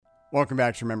Welcome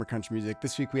back to Remember Country Music.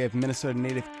 This week we have Minnesota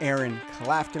native Aaron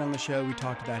Clafton on the show. We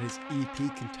talked about his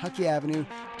EP, Kentucky Avenue.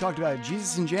 We talked about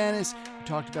Jesus and Janice. We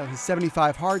talked about his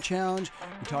 75 Hard Challenge.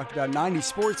 We talked about 90s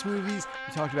sports movies.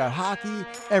 We talked about hockey,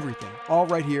 everything. All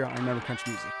right here on Remember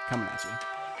Country Music. Coming at you.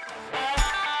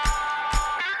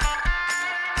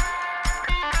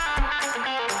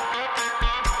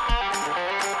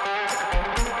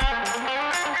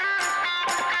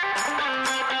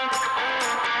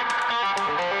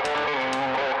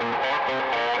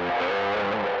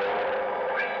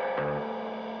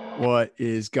 What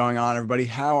is going on, everybody?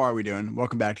 How are we doing?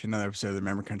 Welcome back to another episode of the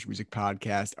Remember Country Music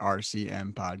Podcast,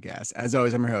 RCM Podcast. As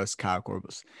always, I'm your host, Kyle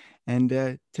Corbus. And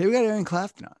today we got Aaron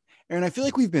Clafton on. Aaron, I feel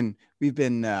like we've been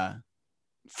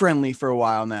friendly for a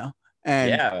while now.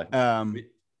 And we've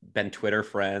been Twitter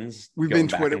friends. We've been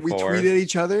Twitter. We tweeted at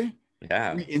each other.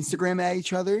 Yeah. We Instagram at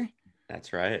each other.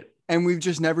 That's right. And we've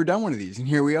just never done one of these. And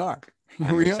here we are.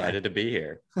 I'm excited to be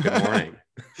here. Good morning.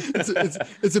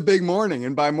 it's a big morning,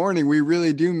 and by morning we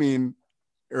really do mean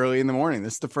early in the morning.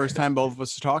 This is the first time both of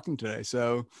us are talking today,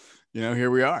 so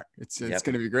here we are. It's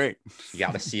going to be great. You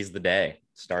got to seize the day.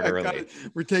 Start early.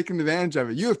 We're taking advantage of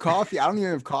it. You have coffee. I don't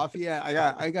even have coffee yet. I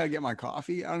got to get my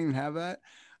coffee. I don't even have that.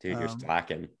 Dude, you're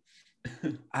slacking.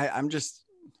 I'm just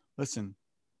listen.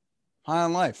 High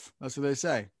on life. That's what they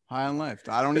say. High on life.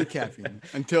 I don't need caffeine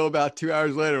until about 2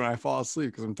 hours later when I fall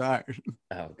asleep because I'm tired.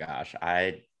 Oh gosh,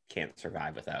 I can't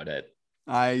survive without it.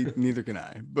 Neither can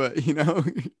I. But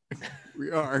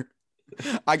we are.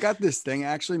 I got this thing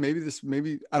actually.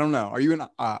 Maybe I don't know. Are you in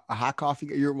a hot coffee?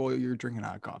 You're drinking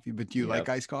hot coffee, but do you like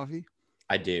iced coffee?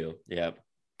 I do. Yep.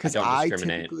 Because I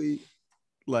typically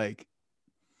I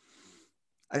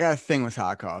got a thing with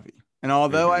hot coffee. And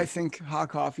although I think hot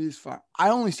coffee is fine, I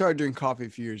only started drinking coffee a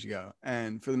few years ago.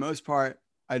 And for the most part,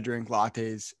 I drink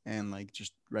lattes and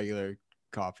just regular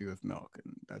coffee with milk,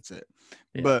 and that's it.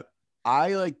 Yeah. But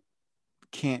I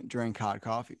can't drink hot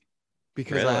coffee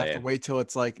because I have to wait till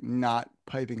it's not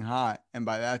piping hot. And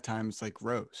by that time it's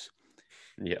gross.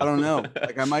 Yeah. I don't know.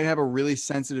 I might have a really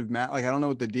sensitive mouth. I don't know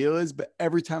what the deal is, but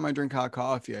every time I drink hot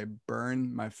coffee, I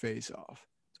burn my face off.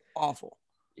 It's awful.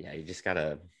 Yeah. You just got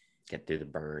to get through the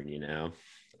burn,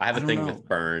 I have a thing with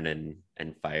burn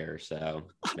and fire, so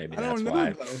maybe that's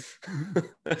why.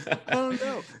 I don't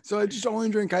know. So I just only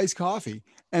drink iced coffee.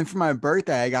 And for my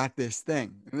birthday, I got this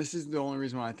thing. And this is the only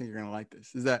reason why I think you're going to like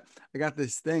this, is that I got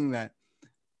this thing that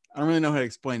I don't really know how to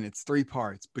explain it. It's 3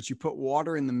 parts, but you put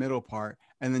water in the middle part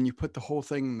and then you put the whole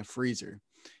thing in the freezer.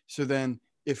 So then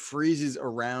it freezes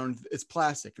around, it's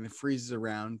plastic and it freezes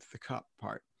around the cup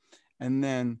part. And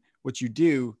then what you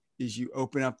do is you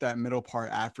open up that middle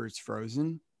part after it's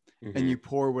frozen, and you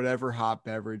pour whatever hot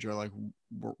beverage or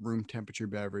room temperature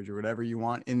beverage or whatever you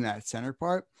want in that center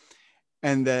part.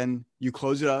 And then you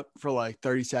close it up for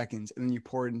 30 seconds and then you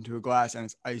pour it into a glass and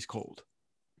it's ice cold.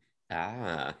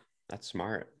 Ah, that's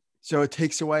smart. So it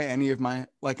takes away any of my,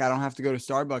 I don't have to go to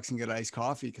Starbucks and get iced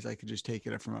coffee because I could just take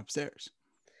it from upstairs.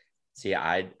 See,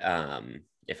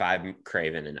 if I'm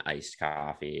craving an iced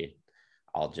coffee,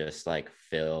 I'll just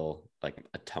fill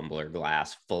a tumbler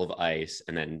glass full of ice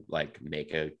and then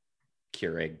make a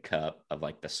Keurig cup of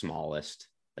the smallest,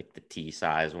 the tea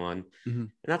size one. And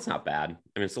that's not bad.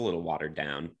 I mean, it's a little watered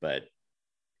down, but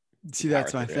see,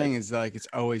 that's my thing is it's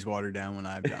always watered down when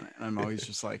I've done it. And I'm always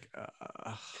just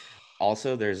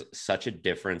Also, there's such a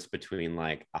difference between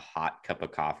a hot cup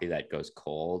of coffee that goes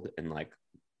cold and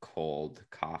cold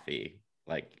coffee.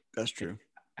 That's true.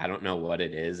 I don't know what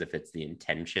it is, if it's the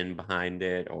intention behind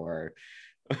it or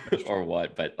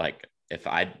what, but if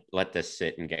I let this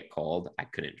sit and get cold, I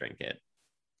couldn't drink it.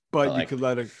 But you could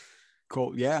let it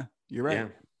cold. Yeah, you're right. Yeah,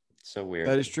 so weird.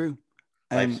 That is true.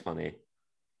 Life's funny.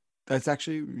 That's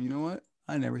actually, you know what?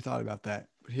 I never thought about that,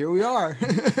 but here we are.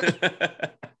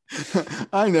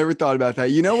 I never thought about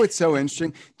that. You know what's so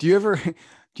interesting? Do you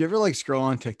ever scroll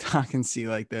on TikTok and see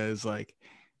those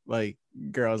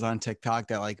girls on TikTok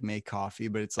that make coffee,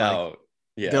 but it's they're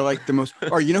the most,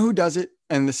 or who does it?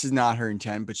 And this is not her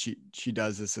intent, but she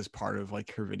does this as part of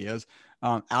her videos.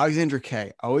 Alexandra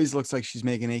Kay always looks like she's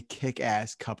making a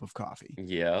kick-ass cup of coffee.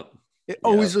 Yep. It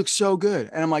always looks so good.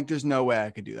 And I'm there's no way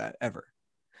I could do that ever.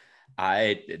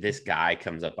 This guy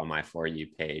comes up on my For You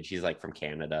page. He's from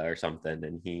Canada or something.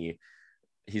 And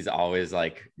he's always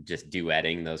just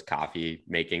duetting those coffee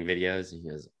making videos. And he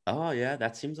goes, oh yeah,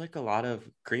 that seems like a lot of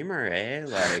creamer,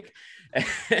 eh?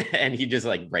 And he just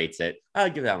rates it. I'll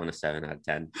give that one a 7 out of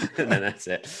 10. And then that's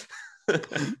it.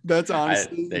 That's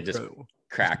honestly they just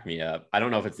crack me up. I don't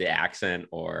know if it's the accent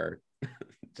or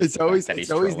it's always the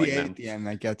A at the end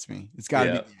that gets me. It's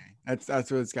gotta be the A. That's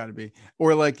what it's gotta be.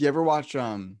 Or you ever watch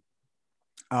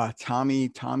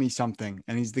Tommy something,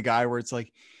 and he's the guy where it's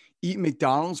like, eat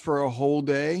McDonald's for a whole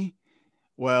day.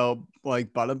 Well,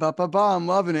 like, ba ba ba ba, I'm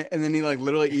loving it, and then he like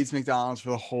literally eats McDonald's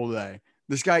for the whole day.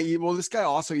 This guy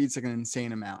also eats like an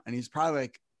insane amount, and he's probably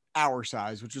like our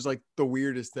size, which is like the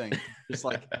weirdest thing. Just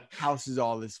like houses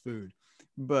all this food,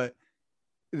 but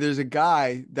there's a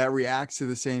guy that reacts to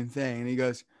the same thing,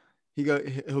 and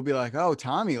he'll be like, "Oh,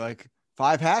 Tommy, like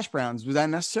 5 hash browns, was that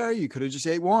necessary? You could have just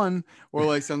ate one," or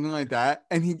like something like that.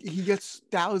 And he gets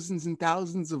thousands and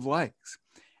thousands of likes.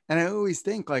 And I always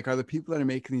think, like, are the people that are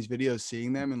making these videos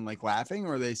seeing them and like laughing,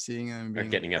 or are they seeing them and Or being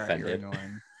getting like, offended. Yeah.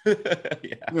 Yeah.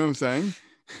 You know what I'm saying?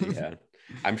 Yeah.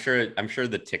 I'm sure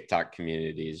the TikTok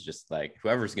community is just like,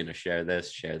 whoever's gonna share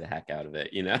this, share the heck out of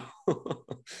it, you know?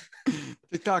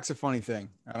 TikTok's a funny thing.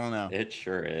 I don't know. It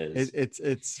sure is.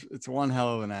 It's one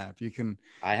hell of an app. You can.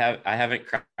 I haven't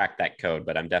cracked that code,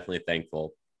 but I'm definitely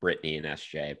thankful Brittany and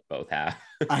SJ both have.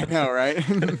 I know, right?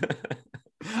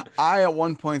 I at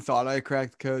one point thought I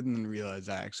cracked the code and then realized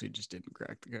I actually just didn't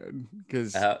crack the code,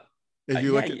 because if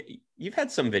you look at, you've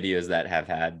had some videos that have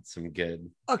had some good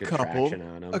traction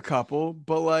on them. A couple,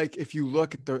 but like if you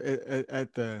look at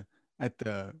the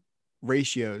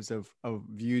ratios of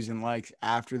views and likes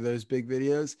after those big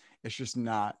videos, it's just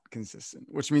not consistent,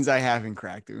 which means I haven't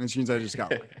cracked it, which means I just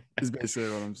got lucky, is basically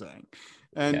what I'm saying.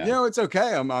 And Yeah. you know, it's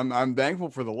okay. I'm thankful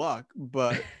for the luck,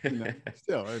 but you know,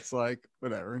 still, it's like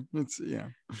whatever. It's, you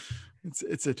know,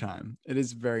 it's a time. It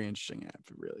is a very interesting app.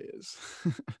 It really is.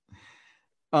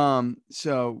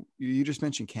 So you just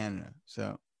mentioned Canada.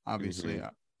 So obviously,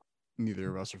 neither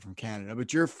of us are from Canada,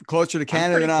 but you're closer to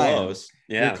Canada than I am. Close.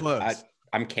 Yeah, you're close.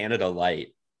 I'm Canada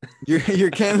light.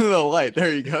 You're Canada light.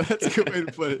 There you go. That's a good way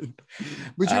to put it.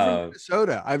 But you're from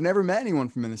Minnesota. I've never met anyone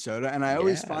from Minnesota, and I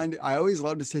always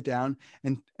love to sit down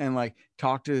and like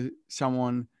talk to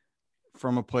someone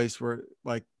from a place where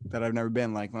like that I've never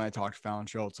been. Like when I talked to Fallon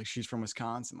Schultz, like she's from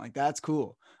Wisconsin. Like that's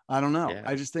cool. I don't know. Yeah.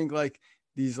 I just think like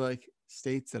these like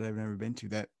states that I've never been to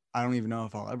that I don't even know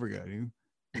if I'll ever go to.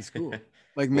 It's cool.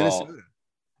 Like Minnesota.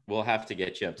 We'll have to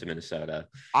get you up to Minnesota.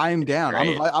 I'm down.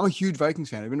 I'm a huge Vikings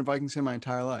fan. I've been a Vikings fan my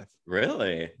entire life.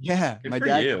 Really? Yeah. Good my for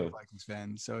dad's you. a Vikings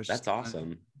fan. So that's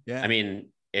awesome. Yeah. I mean,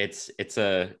 it's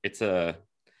a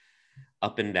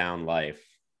up and down life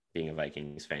being a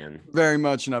Vikings fan. Very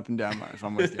much an up and down life.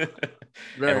 I'm with you.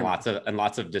 And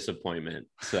lots of disappointment.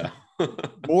 So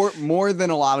more than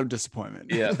a lot of disappointment.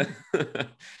 Yeah. But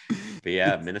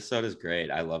yeah, Minnesota's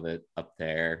great. I love it up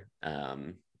there.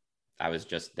 I was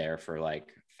just there for like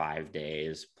 5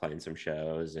 days playing some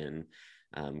shows and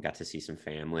got to see some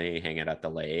family, hang out at the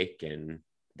lake, and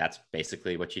that's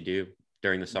basically what you do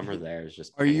during the summer there is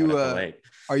just hang out at the lake.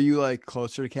 Are you like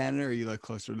closer to Canada, or are you like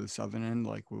closer to the southern end?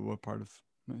 Like what part of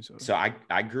Minnesota? So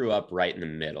I grew up right in the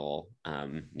middle,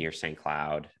 near St.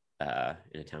 Cloud,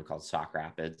 in a town called Sauk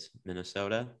Rapids,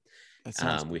 Minnesota. That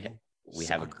sounds cool. we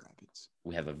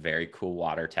have a very cool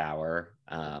water tower.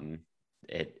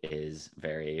 It is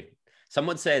very, some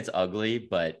would say it's ugly,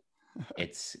 but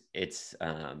it's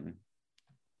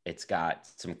got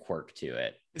some quirk to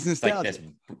it. It's nostalgic. Like this,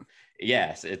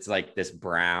 yes, it's like this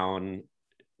brown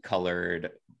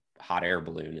colored hot air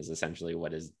balloon is essentially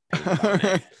what is painted on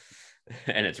it.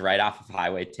 And it's right off of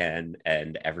Highway 10,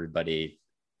 and everybody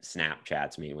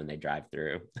Snapchats me when they drive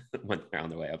through when they're on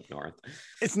their way up north.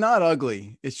 It's not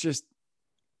ugly. It's just,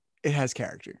 it has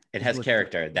character. It has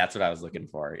character. That's what I was looking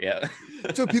for. Yeah.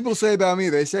 So people say about me,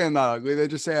 they say I'm not ugly. They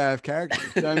just say I have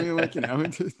character. I mean, like, you know,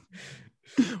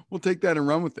 we'll take that and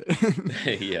run with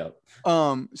it. Yeah.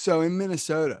 So in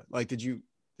Minnesota, like, this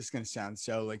is going to sound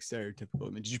so like stereotypical. I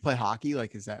mean, did you play hockey?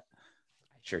 Like, is that?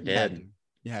 I sure did.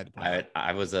 You had to play.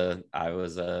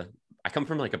 I come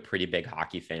from like a pretty big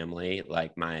hockey family.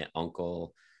 Like my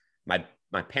uncle, my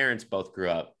parents both grew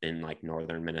up in like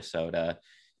northern Minnesota.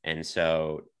 And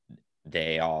so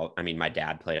my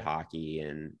dad played hockey,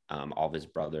 and all of his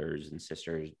brothers and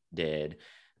sisters did.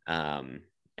 And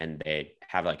they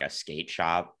have like a skate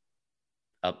shop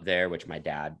up there, which my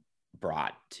dad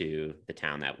brought to the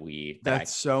town that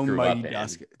that's so Mighty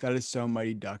Ducks. That is so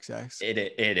Mighty Ducks. It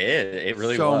is. It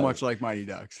really so was. much like Mighty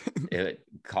Ducks. It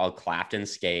called Clafton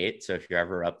Skate. So if you're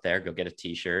ever up there, go get a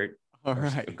t-shirt. All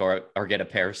right. Or get a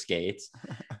pair of skates.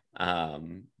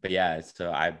 But yeah,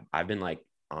 so I've been like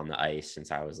on the ice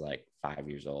since I was like 5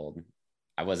 years old.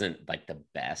 I wasn't like the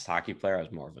best hockey player. I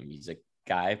was more of a music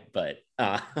guy, but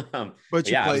you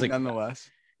played nonetheless.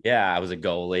 Yeah, I was a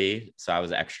goalie, so I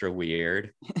was extra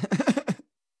weird.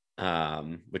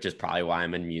 Which is probably why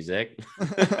I'm in music.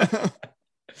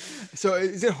 So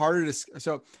is it harder to?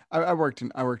 So I worked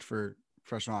for a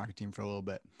professional hockey team for a little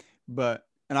bit, but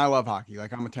and I love hockey.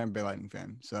 Like I'm a Tampa Bay Lightning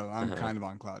fan, so I'm Uh-huh. kind of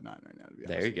on cloud nine right now, to be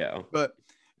There honest. you go. But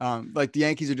like the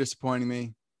Yankees are disappointing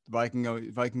me.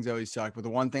 The Vikings always suck. But the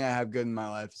one thing I have good in my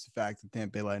life is the fact that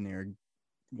Tampa Bay Lightning are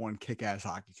one kick-ass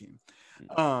hockey team.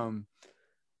 Um,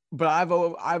 but I've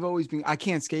always been, I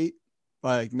can't skate,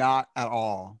 like not at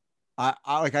all.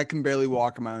 I can barely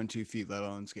walk on my own 2 feet, let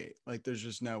alone skate. Like there's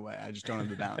just no way. I just don't have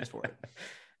the balance for it.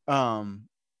 Um,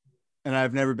 and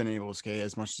I've never been able to skate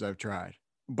as much as I've tried.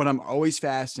 But I'm always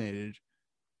fascinated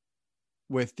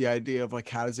with the idea of like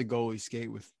how does a goalie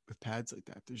skate with pads like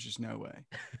that? There's just no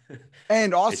way.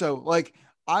 And also, like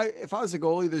if I was a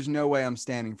goalie, there's no way I'm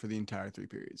standing for the entire 3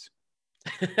 periods.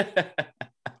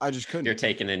 I just You're couldn't.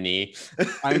 taking a knee.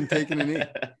 I am taking a knee.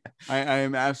 I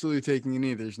am absolutely taking a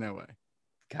knee. There's no way.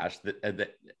 Gosh,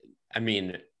 I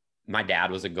mean, my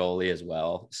dad was a goalie as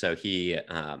well, so he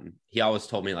always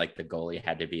told me like the goalie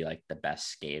had to be like the best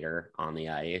skater on the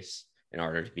ice in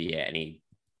order to be any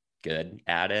good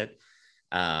at it.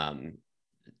 Um,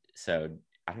 so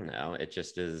I don't know. It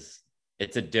just is.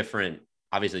 It's a different,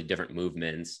 obviously different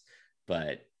movements,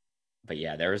 but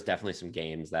yeah, there was definitely some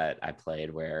games that I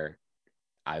played where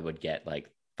I would get like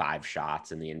 5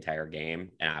 shots in the entire game,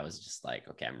 and I was just like,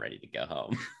 okay, I'm ready to go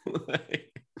home.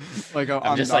 Like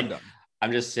I'm just I'm like, done.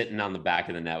 I'm just sitting on the back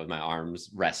of the net with my arms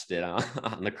rested on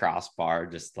the crossbar,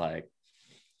 just like.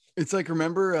 It's like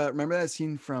remember that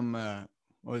scene from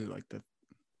what was it like the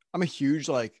I'm a huge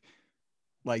like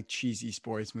cheesy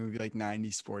sports movie, like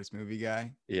 90s sports movie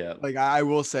guy. Yeah. Like I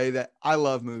will say that I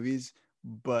love movies,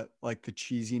 but like the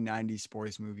cheesy 90s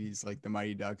sports movies, like the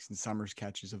Mighty Ducks and Summer's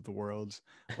Catches of the Worlds,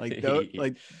 like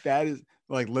that is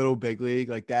like Little Big League,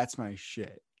 like that's my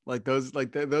shit. Like those are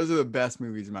the best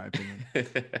movies in my opinion.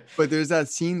 But there's that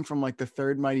scene from like the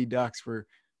third Mighty Ducks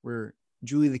where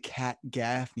Julie the Cat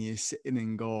Gaffney is sitting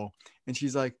in goal and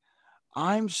she's like,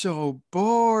 I'm so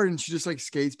bored. And she just like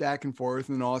skates back and forth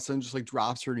and then all of a sudden just like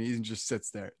drops her knees and just sits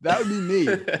there. That would be me.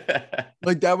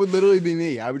 Like that would literally be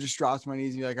me. I would just drop to my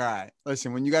knees and be like, all right,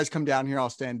 listen, when you guys come down here, I'll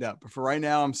stand up. But for right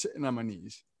now, I'm sitting on my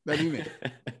knees. That'd be me.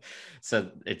 So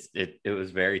it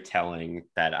was very telling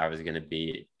that I was going to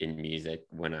be in music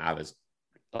when I was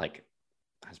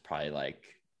probably like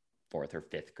fourth or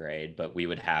fifth grade, but we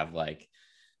would have like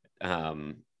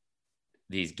um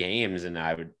these games and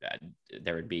I'd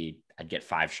get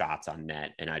 5 shots on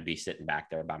net and I'd be sitting back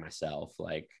there by myself.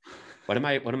 Like, what am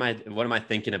I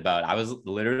thinking about? I was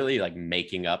literally like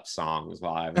making up songs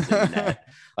while I was in net.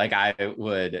 Like I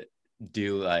would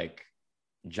do like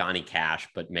Johnny Cash,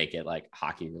 but make it like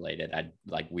hockey related. I'd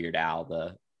like Weird Al,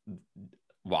 the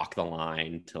Walk the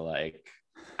Line to like,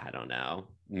 I don't know,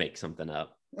 make something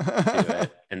up to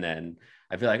it. And then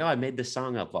I'd be like, oh, I made this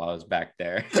song up while I was back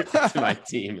there to my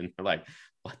team. And they're like,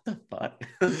 what the fuck?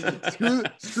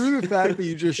 screw the fact that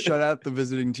you just shut out the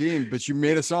visiting team, but you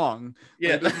made a song.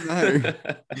 Yeah. It doesn't matter.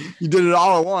 You did it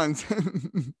all at once.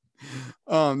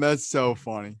 That's so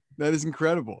funny. That is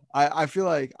incredible. I feel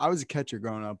like I was a catcher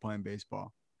growing up playing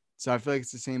baseball. So I feel like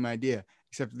it's the same idea,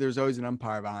 except there's always an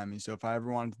umpire behind me. So if I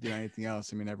ever wanted to do anything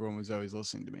else, I mean, everyone was always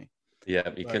listening to me. Yeah,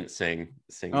 you couldn't sing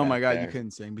Oh my back God, there. you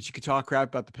couldn't sing, but you could talk crap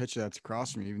about the pitcher that's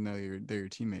across from you, even though they're your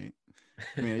teammate.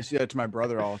 I mean, I used to do that to my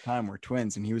brother all the time. We're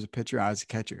twins, and he was a pitcher, I was a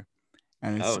catcher,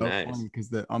 and it's Oh, so nice. funny because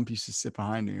the ump used to sit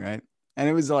behind me, right? And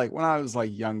it was like when I was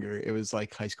like younger, it was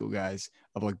like high school guys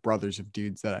of like brothers of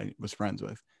dudes that I was friends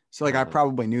with. So like I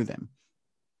probably knew them.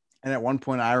 And at one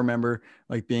point, I remember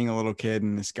like being a little kid,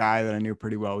 and this guy that I knew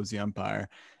pretty well was the umpire,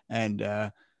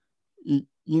 and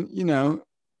you know,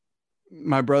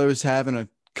 my brother was having a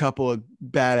couple of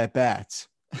bad at bats,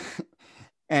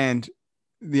 and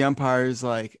the umpire is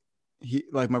like, he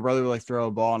like my brother would like throw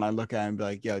a ball, and I look at him and be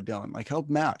like, "Yo, Dylan, like help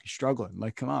him out. He's struggling.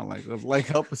 Like, come on, like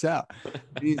help us out."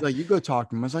 And he's like, "You go talk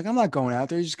to him." I was like, "I'm not going out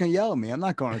there. He's just gonna yell at me. I'm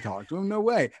not going to talk to him. No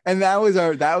way." And that was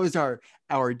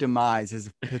our demise as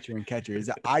a pitcher and catcher. Is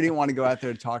that I didn't want to go out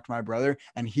there to talk to my brother,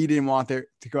 and he didn't want to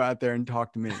go out there and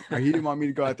talk to me, or he didn't want me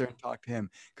to go out there and talk to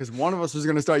him because one of us was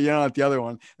gonna start yelling at the other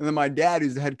one, and then my dad,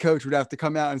 who's the head coach, would have to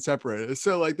come out and separate us.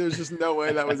 So like, there's just no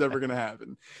way that was ever gonna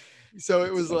happen. So it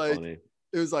That's was so like funny.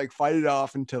 it was like fight it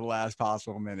off until the last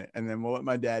possible minute, and then we'll let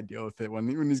my dad deal with it when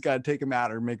he's got to take him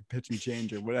out or make a pitching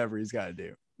change or whatever he's got to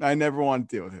do. I never want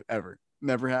to deal with it ever.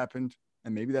 Never happened,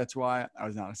 and maybe that's why I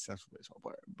was not a successful baseball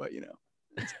player. But you know,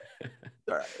 it's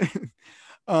all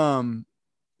right.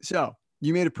 So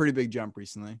you made a pretty big jump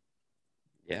recently,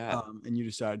 Yeah. and you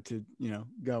decided to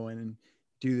go in and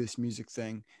do this music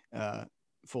thing,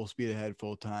 full speed ahead,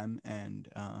 full time, and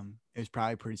it was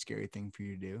probably a pretty scary thing for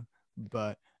you to do,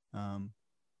 but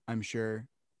I'm sure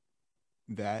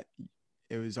that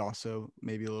it was also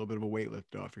maybe a little bit of a weight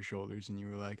lift off your shoulders, and you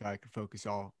were like, I could focus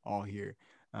all here.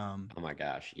 Oh my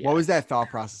gosh. What was Yes. that thought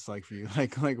process like for you?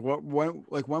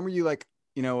 When were you like,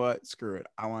 you know what, screw it,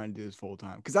 I want to do this full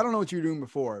time? Because I don't know what you were doing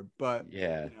before, but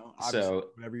Yeah. you know, obviously So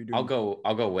whatever you're I'll doing.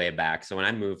 go way back. So when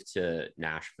I moved to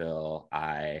Nashville,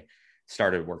 I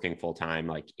started working full time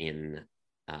like in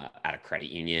at a credit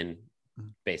union,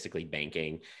 Mhm. basically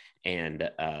banking, and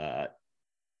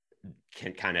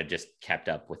can kind of just kept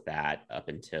up with that up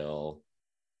until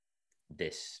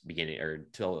this beginning or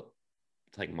till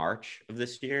like March of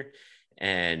this year.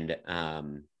 And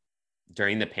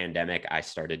during the pandemic, I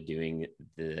started doing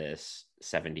this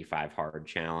 75 hard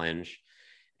challenge,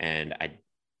 and I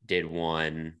did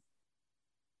one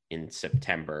in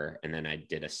September, and then I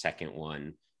did a second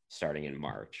one starting in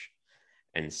March.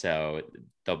 And so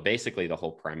basically the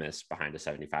whole premise behind a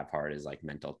 75 hard is like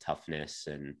mental toughness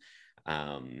and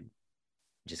um,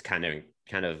 just kind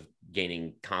of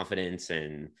gaining confidence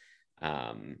and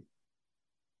um,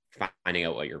 finding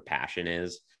out what your passion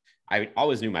is. I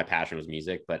always knew my passion was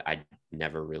music, but I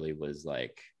never really was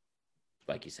like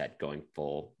you said, going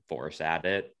full force at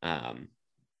it. And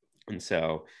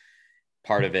so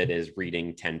part of it is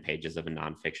reading 10 pages of a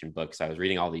nonfiction book. So I was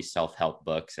reading all these self-help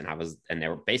books, and they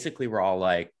were basically were all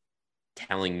like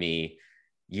telling me,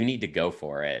 you need to go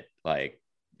for it. Like,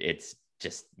 it's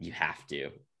just, you have to. Yeah.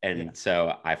 And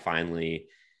so I finally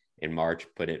in March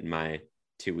put it in my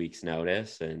 2 weeks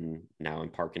notice, and now I'm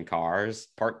parking cars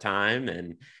part-time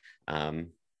and um,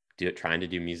 trying to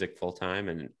do music full-time.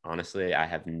 And honestly, I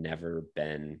have never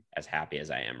been as happy as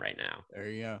I am right now. There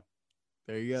you go.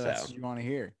 There you go. That's So what you want to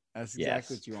hear. That's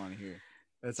exactly yes. what you want to hear.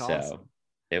 That's So awesome.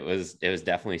 it was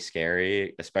definitely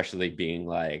scary, especially being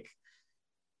like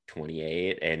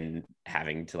 28 and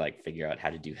having to like figure out how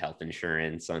to do health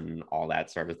insurance and all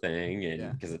that sort of thing. And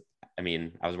Yeah. because I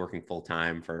mean, I was working full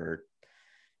time for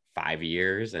 5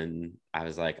 years, and I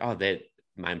was like, oh,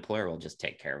 my employer will just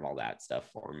take care of all that stuff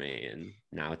for me. And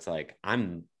now it's like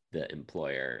I'm the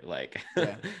employer. Like,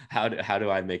 Yeah. how do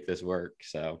I make this work?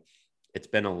 So it's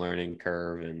been a learning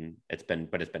curve, and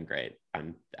but it's been great.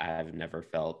 I've never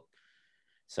felt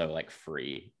so like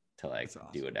free to like That's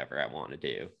do awesome. whatever I want to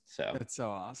do. So That's so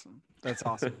awesome. That's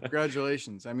awesome.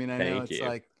 Congratulations. I mean, I know thank it's you.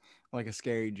 like a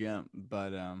scary jump,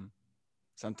 but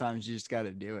sometimes you just got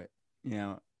to do it. You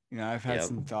know, I've had Yep.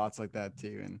 some thoughts like that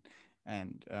too,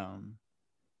 and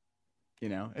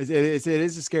it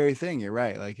is a scary thing. You're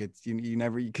right. Like it's you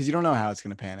never, because you don't know how it's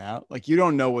going to pan out. Like you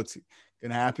don't know what's going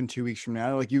to happen 2 weeks from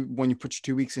now. Like when you put your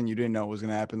 2 weeks in, you didn't know what was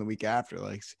going to happen the week after.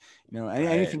 Like, Right.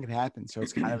 anything can happen. So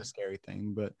it's kind of a scary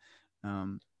thing, but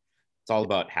um, It's all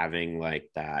about having like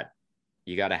that.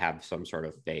 You got to have some sort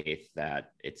of faith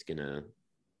that it's gonna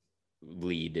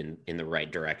lead in the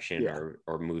right direction, yeah,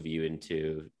 or move you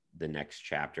into the next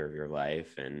chapter of your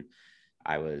life. And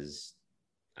I was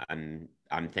I'm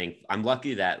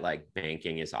lucky that like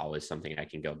banking is always something I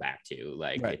can go back to.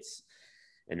 Like right. it's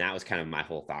and that was kind of my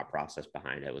whole thought process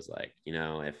behind it, was like,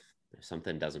 if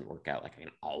something doesn't work out, like I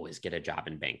can always get a job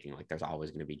in banking. Like there's always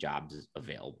going to be jobs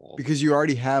available. Because you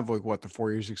already have like what, the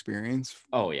 4 years experience,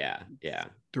 Oh yeah. Yeah.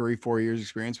 3 4 years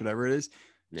experience, whatever it is.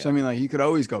 So I Yep. mean, like you could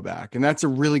always go back, and that's a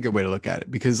really good way to look at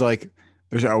it, because like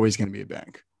there's always going to be a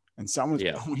bank, and someone's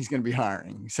Yep. always going to be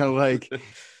hiring. So like,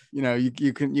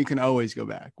 you can always go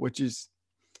back, which is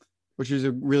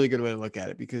a really good way to look at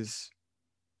it, because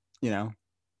you know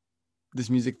this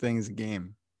music thing is a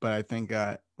game. But I think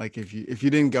like if you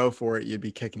didn't go for it, you'd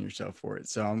be kicking yourself for it.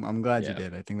 So I'm glad you Yeah.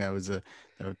 did. I think that was a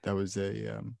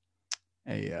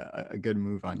good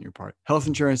move on your part. Health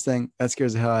insurance thing, that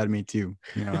scares the hell out of me too.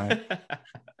 I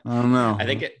don't know. I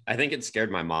think it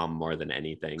scared my mom more than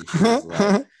anything. She was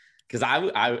like, because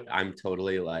I'm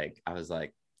totally like, I was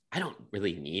like, I don't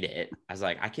really need it. I was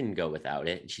like, I can go without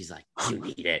it. And she's like, you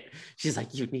need it. She's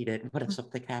like, you need it. What if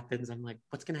something happens? I'm like,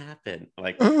 what's gonna happen?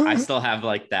 Like, I still have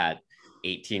like that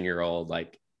 18-year-old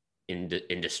like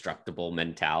indestructible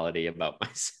mentality about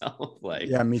myself. Like,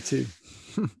 Yeah, me too.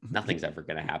 nothing's ever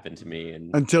gonna happen to me,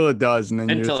 and Until it does, and then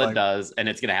you're until just it like, does, and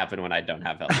it's gonna happen when I don't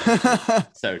have health insurance.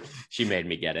 So she made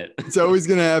me get it. it's always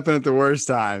gonna happen at the worst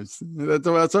times.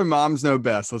 That's why moms know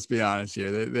best. Let's be honest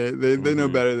here. They know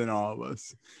Mm-hmm. better than all of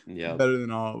us. Yep. Better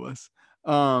than all of us.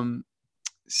 Um.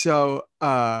 So,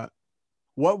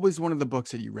 what was one of the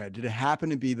books that you read? Did it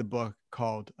happen to be the book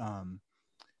called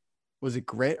was it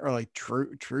Grit, or like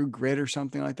True Grit, or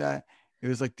something like that? It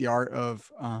was like the art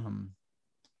of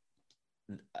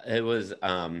It was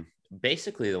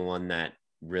basically the one that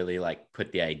really like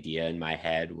put the idea in my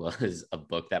head was a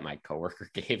book that my coworker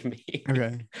gave me.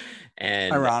 Okay.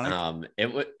 And Ironic.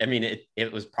 it would, I mean,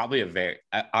 it was probably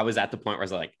I was at the point where I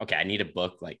was like, okay, I need a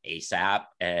book like ASAP,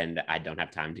 and I don't have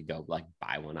time to go like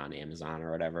buy one on Amazon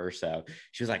or whatever. So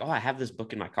she was like, oh, I have this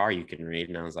book in my car you can read.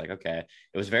 And I was like, okay.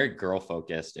 It was very girl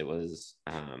focused. It was,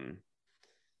 God,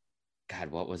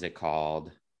 what was it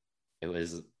called? It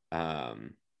was, oh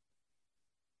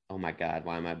my God,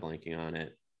 why am I blanking on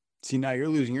it? See, now you're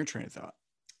losing your train of thought.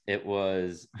 It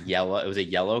was yellow. It was a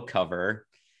yellow cover.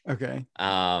 Okay.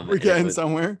 We're And getting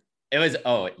somewhere. it was,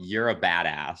 oh, You're a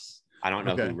Badass. I don't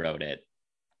know Okay. who wrote it.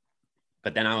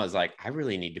 But then I was like, I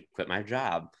really need to quit my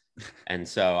job. And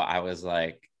so I was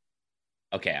like,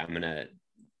 okay, I'm going to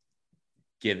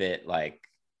give it like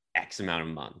X amount of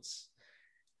months.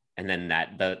 And then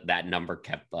that number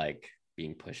kept like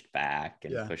being pushed back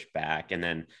and pushed back. And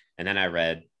then I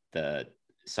read The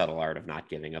Subtle Art of Not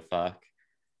Giving a Fuck.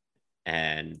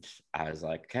 And I was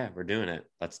like, okay, we're doing it.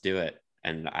 Let's do it.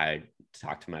 And I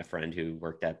talked to my friend who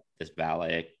worked at this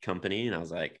ballet company, and I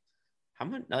was like, how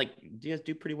much, like, do you guys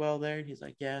do pretty well there? And he's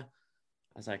like, yeah.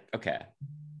 I was like, okay,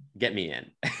 get me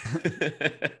in.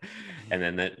 And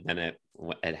then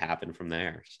it happened from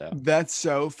there. So that's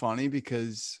so funny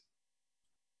because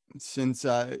since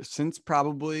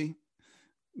probably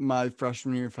my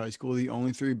freshman year of high school, the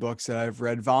only 3 books that I've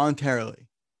read voluntarily,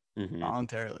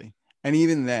 and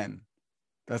even then,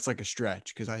 that's like a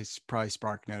stretch because I probably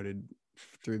spark noted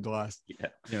through the last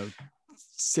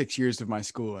 6 years of my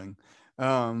schooling.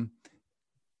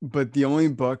 But the only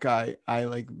book I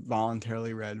like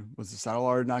voluntarily read was The Subtle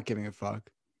Art of Not Giving a Fuck,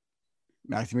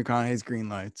 Matthew McConaughey's Green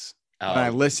Lights. And I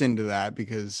listened to that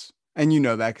because, and you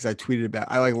know that because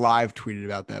I like live tweeted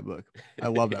about that book. I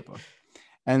love that book.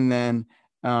 And then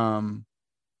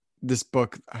this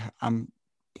book, I'm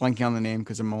blanking on the name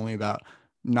because I'm only about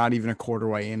not even a quarter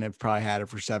way in. I've probably had it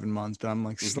for 7 months, but I'm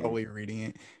like slowly reading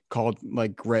it, called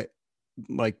like Grit,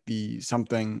 like it's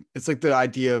like the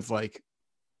idea of like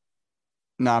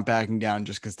not backing down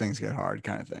just because things get hard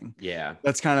kind of thing. Yeah.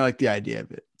 That's kind of like the idea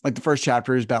of it. Like the first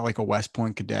chapter is about like a West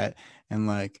Point cadet and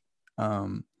like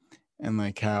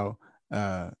how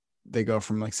they go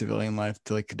from like civilian life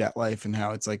to like cadet life and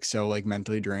how it's like so like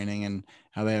mentally draining and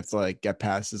how they have to like get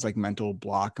past this like mental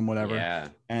block and whatever. Yeah.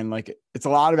 And like it's a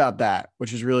lot about that,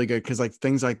 which is really good because like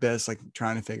things like this, like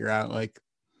trying to figure out like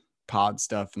pod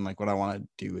stuff and like what I want to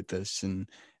do with this and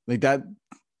like that,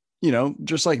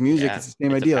 just like music, it's the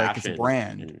same idea. Like it's a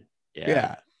brand. And,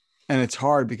 yeah. And it's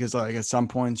hard because like at some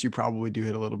points you probably do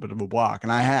hit a little bit of a block.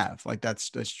 And I have, like, that's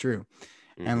true.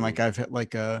 And like I've hit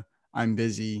like I'm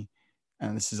busy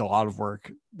and this is a lot of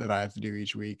work that I have to do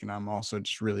each week. And I'm also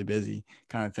just really busy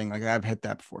kind of thing. Like I've hit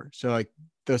that before. So like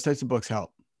those types of books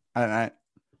help. I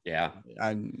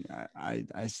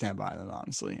stand by them,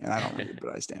 honestly. And I don't read,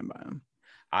 but I stand by them.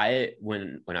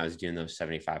 When I was doing those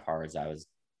 75 hards, I was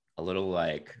a little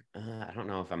like, I don't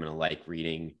know if I'm going to like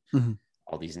reading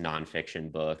all these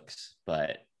nonfiction books,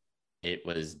 but it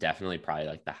was definitely probably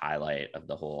like the highlight of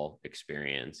the whole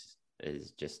experience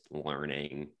is just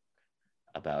learning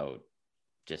about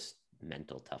just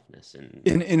mental toughness. And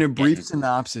in a brief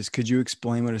synopsis, could you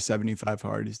explain what a 75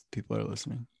 hard is? People are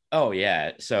listening. Oh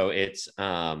yeah. So it's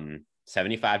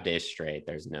 75 days straight.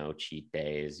 There's no cheat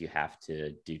days. You have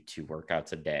to do 2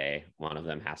 workouts a day. One of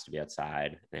them has to be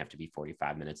outside. They have to be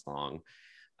 45 minutes long.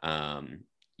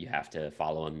 You have to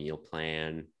follow a meal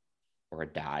plan or a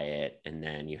diet, and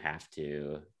then you have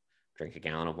to drink a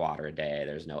gallon of water a day.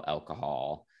 There's no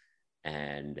alcohol,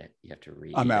 and you have to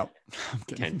read I'm out.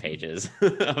 10 pages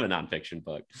of a nonfiction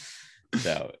book.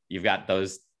 So you've got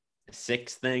those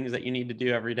 6 things that you need to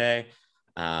do every day.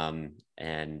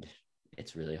 And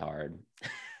it's really hard.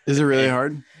 Is it really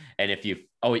hard? And and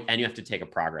you have to take a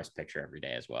progress picture every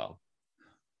day as well.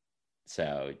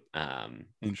 So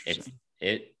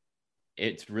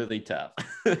it's really tough.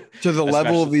 So the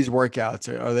level of these workouts,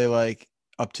 are they like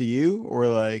up to you or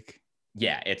like?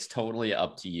 Yeah, it's totally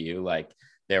up to you. Like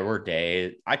there were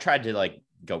days I tried to like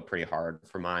go pretty hard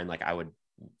for mine. Like I would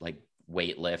like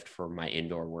weight lift for my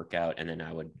indoor workout, and then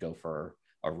I would go for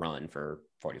a run for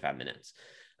 45 minutes.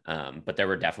 But there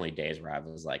were definitely days where I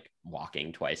was like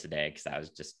walking twice a day because I was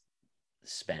just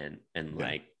spent and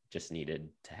like just needed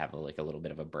to have a little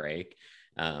bit of a break.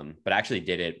 But I actually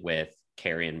did it with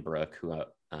Carrie and Brooke, who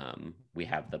we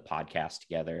have the podcast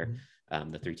together,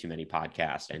 the 3 Too Many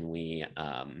podcast, and we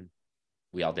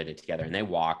all did it together, and they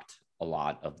walked a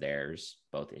lot of theirs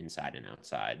both inside and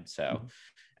outside. So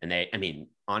and I mean,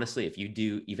 honestly,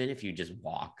 even if you just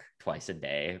walk twice a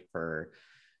day for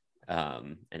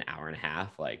an hour and a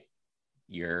half, like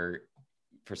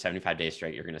for 75 days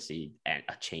straight, you're going to see a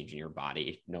change in your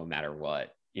body no matter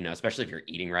what, especially if you're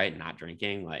eating right and not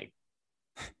drinking. Like,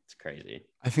 it's crazy.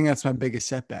 I think that's my biggest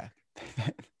setback.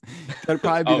 That'd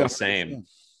probably be Oh, the same.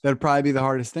 That'd probably be the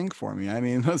hardest thing for me. I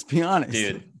mean, let's be honest.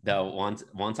 Dude, though,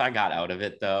 once I got out of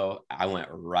it, though, I went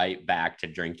right back to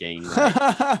drinking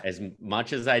like, as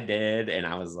much as I did. And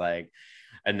I was like,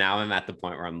 and now I'm at the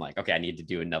point where I'm like, okay, I need to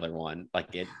do another one.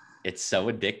 Like it's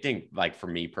so addicting. Like for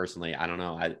me personally, I don't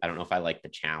know. I don't know if I like the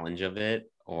challenge of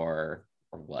it or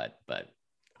what, but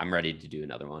I'm ready to do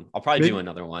another one. I'll probably do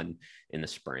another one in the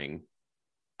spring.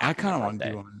 I kind of want to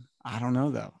do one. I don't know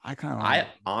though.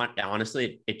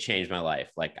 Honestly, it changed my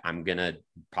life. Like I'm gonna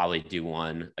probably do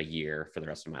one a year for the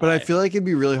rest of my life. But I feel like it'd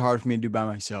be really hard for me to do by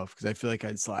myself because I feel like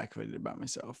I'd slack if I did it by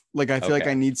myself. Like I feel like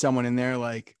I need someone in there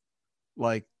like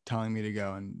telling me to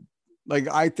go, and like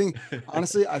I think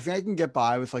honestly, I think I can get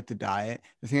by with like the diet.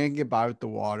 I think I can get by with the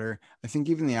water. I think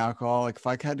even the alcohol. Like if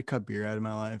I had to cut beer out of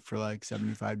my life for like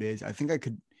 75 days, I think I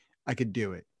could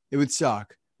do it. It would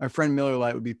suck. My friend Miller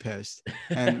Lite would be pissed,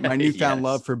 and my newfound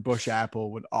love for Bush Apple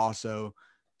would also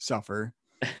suffer.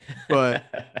 But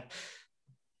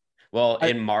well,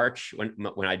 in March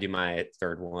when I do my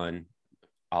third one,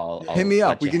 I'll hit me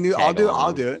up. We can do.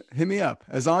 I'll do it. Hit me up.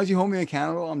 As long as you hold me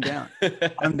accountable, I'm down.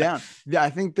 I'm down. Yeah, I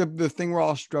think the thing we're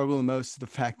all struggling most is the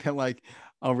fact that like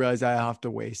I'll realize I have to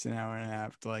waste an hour and a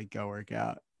half to like go work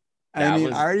out. I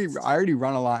mean, I already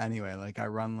run a lot anyway. Like I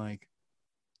run like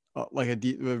a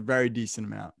very decent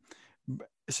amount.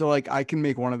 So like I can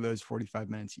make one of those 45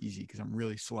 minutes easy because I'm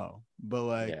really slow. But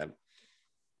like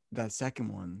that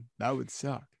second one, that would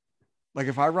suck. Like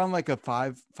if I run like a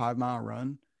 5-mile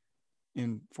run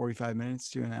in 45 minutes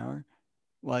to an hour,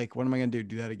 like what am I gonna do?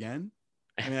 Do that again?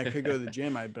 I mean, I could go to the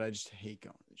gym, but I just hate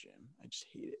going to the gym. I just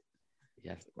hate it.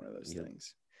 Yeah, one of those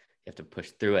things. You have to push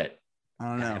through it. I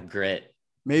don't know. Have grit.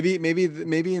 Maybe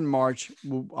in March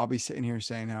I'll be sitting here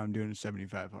saying how I'm doing a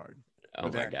 75 hard. Oh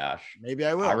my gosh. Maybe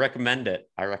I will. I recommend it.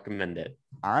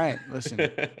 All right. Listen,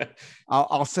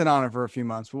 I'll sit on it for a few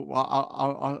months.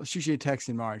 I'll shoot you a text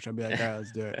in March. I'll be like, all right,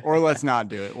 let's do it. Or let's not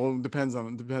do it. Well, it depends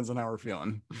on how we're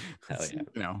feeling. Hell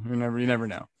yeah. You never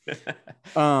know.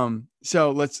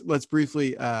 So let's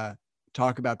briefly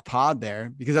talk about the pod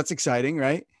there because that's exciting,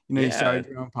 right? You started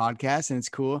your own podcast and it's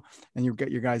cool. And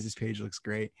your guys' page looks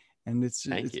great. And it's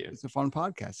a fun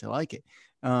podcast. I like it.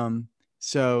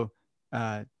 So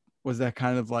was that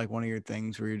kind of like one of your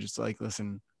things where you're just like,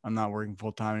 listen, I'm not working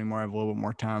full time anymore. I have a little bit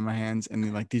more time on my hands. And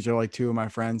then, like, these are like two of my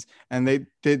friends, and they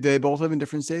both live in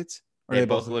different states. Or they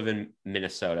both live in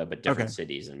Minnesota, but different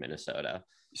cities in Minnesota.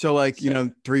 So like,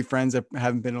 three friends that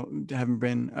haven't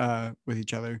been with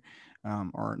each other,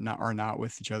 or not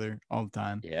with each other all the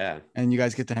time. Yeah. And you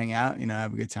guys get to hang out,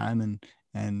 have a good time.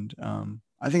 And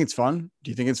I think it's fun. Do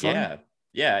you think it's fun? Yeah.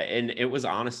 Yeah. And it was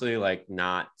honestly like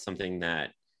not something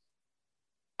that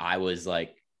I was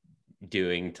like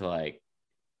doing to like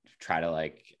try to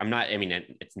like,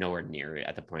 it's nowhere near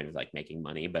at the point of like making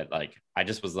money, but like, I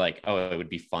just was like, oh, it would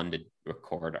be fun to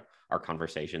record our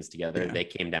conversations together. Yeah. They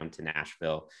came down to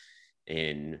Nashville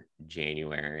in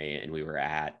January and we were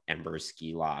at Embers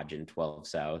Ski Lodge in 12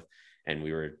 South and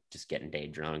we were just getting day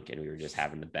drunk and we were just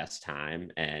having the best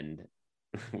time. And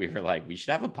we were like, we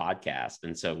should have a podcast.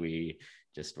 And so we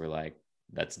just were like,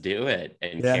 let's do it.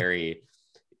 And Carrie,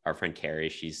 our friend Carrie,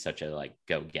 she's such a like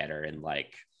go-getter and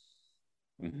like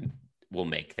will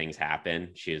make things happen.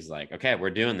 She was like, okay,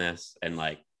 we're doing this. And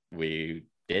like, we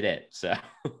did it. So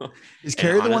is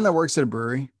Carrie the one that works at a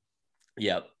brewery?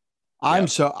 Yep. I'm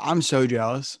so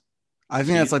jealous. I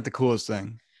think that's like the coolest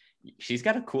thing. She's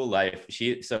got a cool life.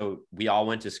 So we all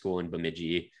went to school in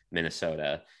Bemidji,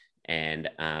 Minnesota. And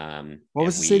what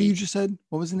was the city you just said?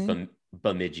 What was the name?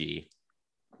 Bemidji.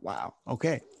 Wow.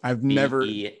 Okay. I've never.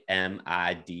 Bemidji.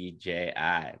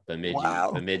 Bemidji.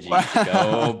 Wow. Bemidji. Wow.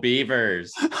 Go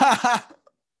Beavers.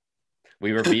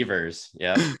 We were Beavers.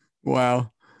 Yep.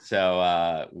 Wow.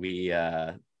 So we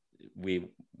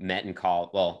met in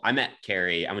college. Well, I met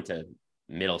Carrie. I went to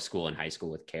middle school and high school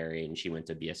with Carrie, and she went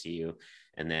to BSU,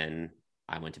 and then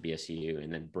I went to BSU,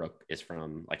 and then Brooke is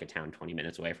from like a town 20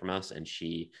 minutes away from us, and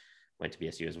she went to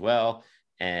BSU as well.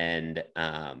 And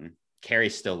Carrie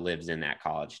still lives in that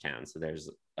college town. So there's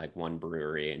like one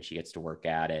brewery and she gets to work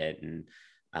at it. And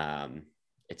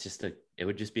it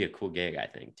would just be a cool gig, I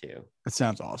think, too. That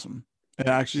sounds awesome.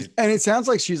 It sounds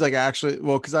like she's like actually,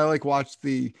 well, cause I like watched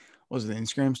the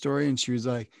Instagram story and she was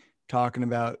like talking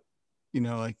about,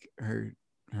 like her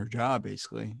job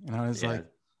basically. And I was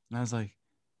like,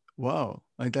 whoa,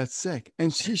 like that's sick.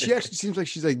 And she actually seems like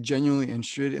she's like genuinely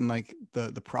interested in like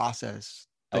the process.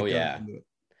 Oh yeah.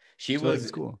 She was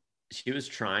cool. she was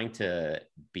trying to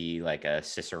be like a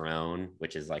cicerone,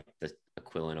 which is like the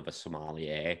equivalent of a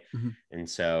sommelier. Mhm. And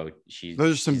so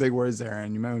Those are some she's big words there,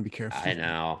 and you might want to be careful. I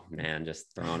know, man,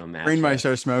 just throwing them Brain at might you.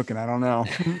 start smoking. I don't know.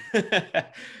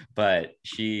 But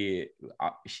she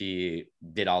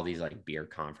did all these like beer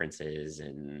conferences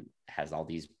and has all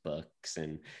these books.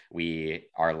 And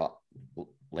our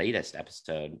latest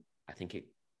episode, I think it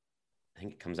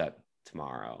comes out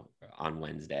tomorrow on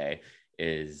Wednesday,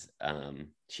 is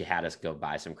she had us go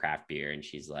buy some craft beer, and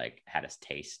she's like had us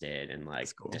taste it and like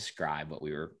That's cool. describe what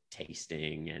we were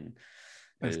tasting, and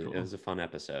That's cool. it was a fun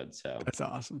episode. So That's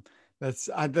awesome.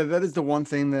 That is the one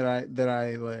thing that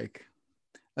I like.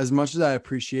 As much as I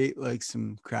appreciate like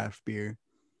some craft beer,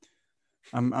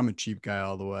 I'm a cheap guy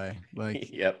all the way. Like,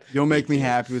 yep, you'll me make me too.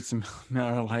 happy with some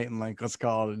Miller Lite and like let's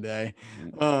call it a day.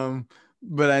 Mm.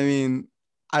 But I mean,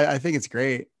 I think it's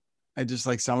great. I just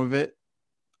like some of it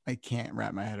I can't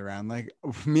wrap my head around. Like,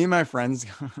 me and my friends,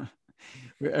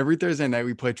 every Thursday night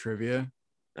we play trivia.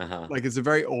 Uh-huh. Like, it's a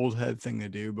very old head thing to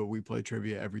do, but we play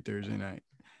trivia every Thursday night,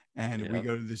 and we Yep.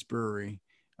 go to this brewery,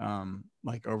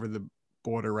 like over the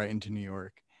border right into New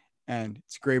York, and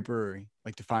it's a great brewery,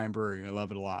 like Defiant Brewery. I love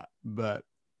it a lot, but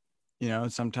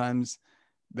sometimes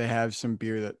they have some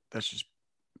beer that's just.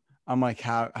 I'm like,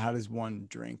 how does one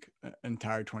drink an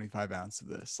entire 25 ounce of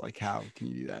this? Like, how can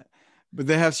you do that? But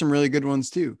they have some really good ones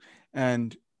too,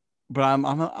 and but I'm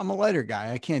a lighter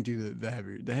guy. I can't do the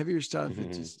heavier stuff.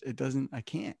 It Mhm. just it doesn't. I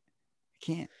can't.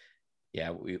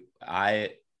 Yeah,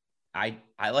 I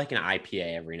like an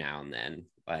IPA every now and then.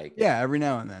 Like Yeah, every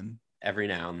now and then. every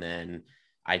now and then.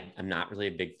 I'm not really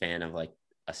a big fan of like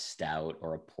a stout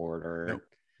or a Nope, porter.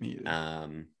 me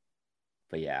either.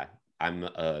 But yeah, I'm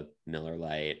a Miller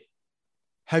Lite.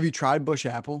 Have you tried Bush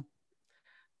Apple?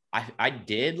 I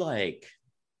did like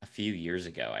a few years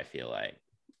ago, I feel like.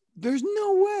 There's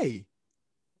no way.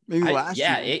 Maybe last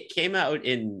Yeah, year. it came out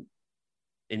in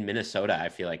Minnesota, I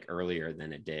feel like earlier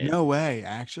than it did No way,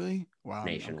 actually. Wow, I'm kind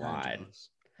of nationwide. jealous.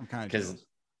 I'm kind of Because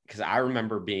jealous. I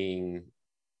remember being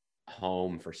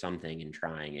home for something and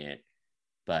trying it.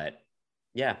 But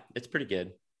yeah, it's pretty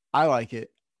good. I like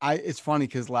it. It's funny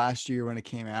because last year when it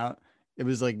came out, it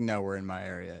was like nowhere in my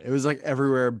area. It was like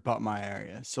everywhere but my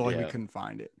area. So like we Yeah. couldn't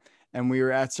find it. And we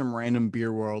were at some random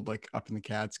beer world like up in the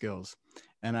Catskills.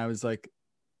 And I was like,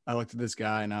 I looked at this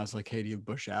guy and I was like, hey, do you have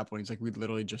Bush Apple? And he's like, we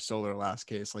literally just sold our last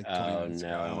case like 20 Oh minutes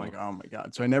ago. And I'm like, no. oh my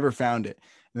God. So I never found it.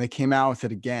 And they came out with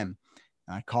it again.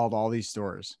 And I called all these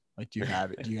stores. Like, do you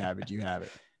have it? Do you have it? Do you have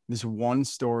it? This one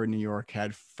store in New York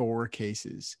had 4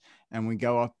 cases. And we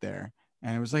go up there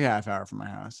and it was like a half hour from my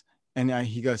house. And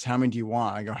he goes, how many do you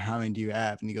want? I go, how many do you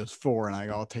have? And he goes, 4. And I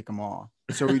go, I'll take them all.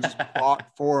 So we just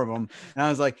bought 4 of them. And I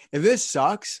was like, if this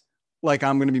sucks, like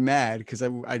I'm gonna be mad because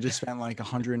I just spent like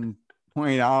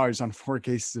 $120 on 4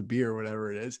 cases of beer or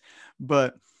whatever it is.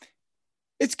 But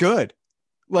it's good.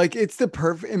 Like it's the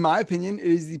perfect, in my opinion, it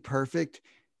is the perfect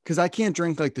because I can't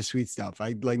drink like the sweet stuff.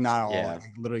 I like not all. Yeah.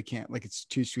 I literally can't. Like it's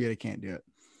too sweet. I can't do it.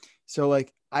 So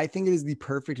like I think it is the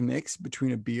perfect mix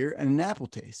between a beer and an apple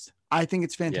taste. I think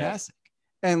it's Yeah. fantastic.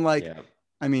 And like, Yeah.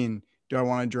 I mean, do I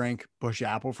want to drink Bush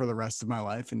Apple for the rest of my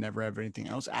life and never have anything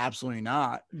else? Absolutely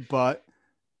not. But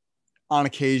on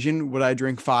occasion, would I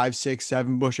drink 5, 6,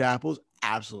 7 Bush Apples?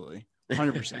 Absolutely.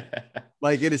 100%.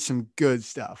 Like it is some good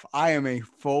stuff. I am a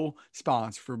full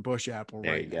sponsor for Bush Apple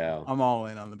There right you now. go. I'm all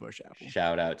in on the Bush Apple.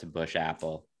 Shout out to Bush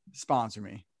Apple. Sponsor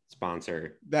me.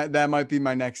 Sponsor. That might be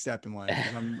my next step in life.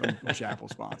 I'm a Bush Apple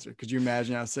sponsor. Could you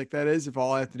imagine how sick that is if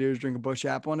all I have to do is drink a Bush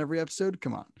Apple on every episode?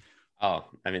 Come on. Oh,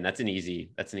 I mean, that's an easy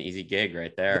gig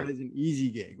right That there. is an easy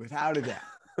gig, without a doubt.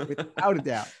 Without a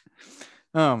doubt.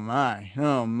 Oh my.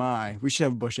 Oh my. We should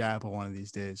have a Bush Apple one of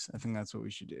these days. I think that's what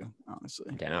we should do,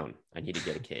 honestly. Down. I need to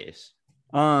get a case.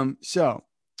 So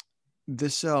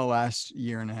this last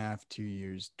year and a half, 2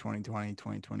 years, 2020,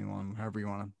 2021, however you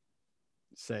want to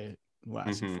say it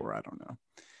lasted for, I don't know.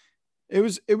 It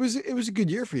was a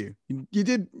good year for you. You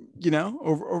did,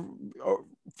 over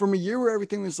from a year where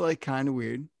everything was like kind of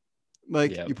weird.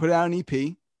 Like Yep. you put out an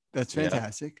EP. That's Yep.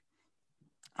 fantastic.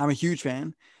 I'm a huge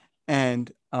fan.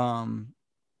 And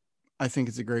I think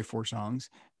it's a great 4 songs.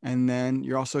 And then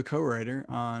you're also a co-writer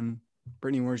on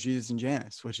Britney Moore's Jesus and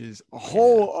Janice, which is a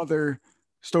whole other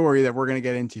story that we're going to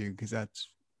get into because that's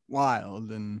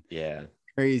wild and Yeah.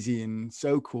 crazy and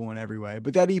so cool in every way.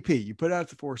 But that EP, you put out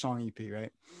the 4-song EP,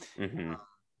 right? Mm-hmm.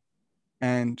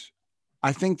 And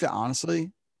I think that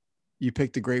honestly, you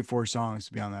picked a great 4 songs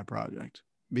to be on that project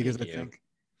because Thank you.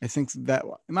 I think that,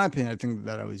 in my opinion, I think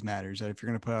that always matters. That if you're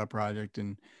going to put out a project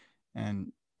and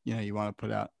you want to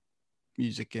put out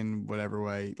music in whatever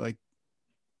way, like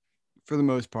for the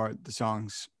most part, the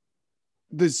songs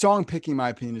the song picking, in my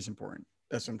opinion, is important.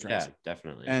 That's what I'm trying to Yeah, say.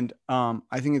 definitely. And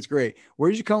I think it's great. Where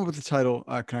did you come up with the title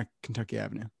Kentucky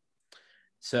Avenue?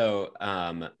 So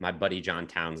my buddy John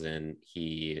Townsend,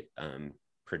 he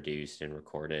produced and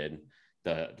recorded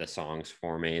the songs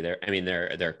for me. They're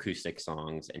acoustic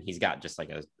songs, and he's got just like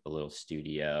a little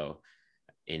studio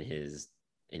in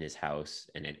his house,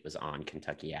 and it was on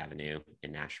Kentucky Avenue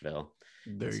in Nashville.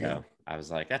 There you So go. I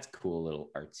was like, that's a cool little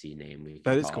artsy name we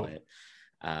That can is call cool. it.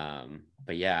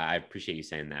 But yeah, I appreciate you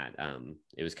saying that.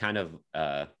 It was kind of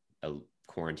a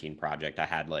quarantine project. I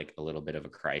had like a little bit of a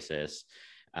crisis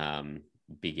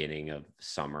beginning of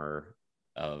summer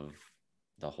of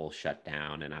the whole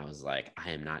shutdown, and I was like,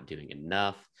 I am not doing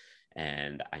enough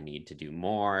and I need to do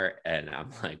more. And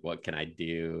I'm like, what can I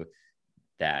do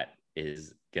that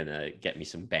is gonna get me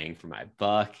some bang for my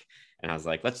buck? And I was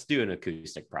like, let's do an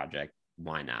acoustic project.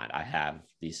 Why not? I have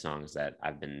these songs that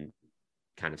I've been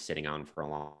kind of sitting on for a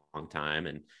long time,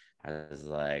 and I was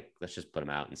like, let's just put them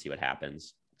out and see what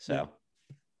happens. So Yeah.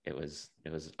 it was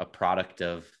a product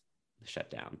of the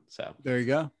shutdown. So There you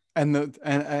go. And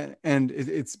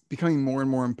it's becoming more and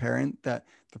more apparent that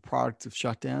the products of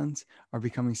shutdowns are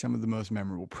becoming some of the most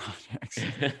memorable projects.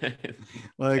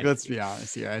 Like, let's be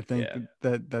honest here. I think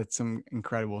Yeah. that some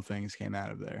incredible things came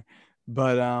out of there.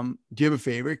 But do you have a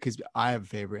favorite? Because I have a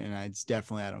favorite, and it's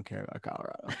definitely I don't care about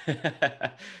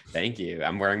Colorado. Thank you.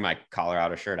 I'm wearing my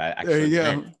Colorado shirt. I There actually you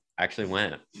went. go. Actually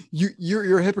went.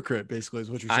 You're a hypocrite, basically, is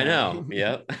what you're I know. saying.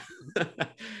 Yep.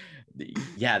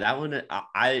 Yeah, that one.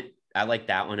 I like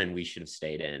that one, and We Should Have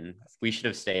Stayed In. We Should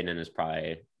Have Stayed In is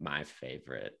probably my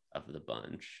favorite of the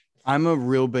bunch. I'm a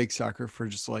real big sucker for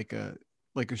just like a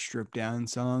stripped down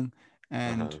song,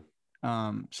 and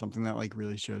something that like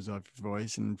really shows off your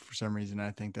voice. And for some reason,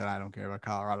 I think that I don't care about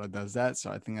Colorado does that.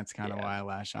 So I think that's kind of Yeah. why I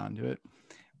lash onto it.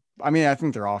 I mean, I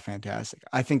think they're all fantastic.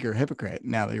 I think you're a hypocrite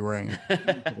now that you're wearing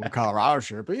a Colorado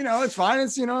shirt, but it's fine.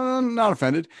 It's I'm not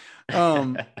offended.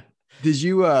 Did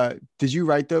you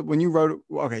write when you wrote,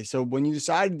 okay, so when you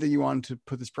decided that you wanted to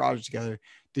put this project together,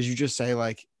 did you just say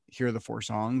like, here are the 4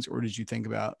 songs, or did you think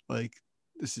about like,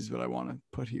 this is what I want to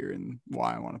put here and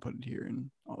why I want to put it here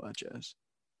and all that jazz?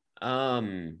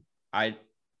 I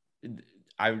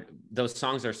those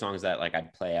songs are songs that like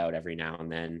I'd play out every now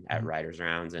and then at writers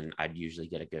rounds, and I'd usually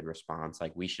get a good response.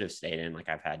 Like We Should Have Stayed In, like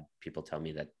I've had people tell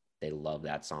me that they love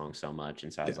that song so much,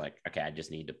 and so I was like, okay, I just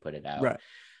need to put it out. Right.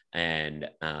 And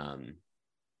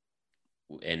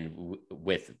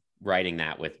with writing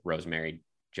that with Rosemary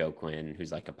Jo Quinn,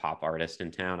 who's like a pop artist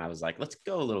in town, I was like, let's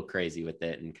go a little crazy with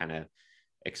it and kind of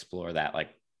explore that like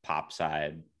pop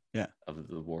side of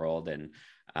the world. And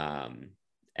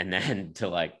then to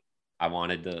like, I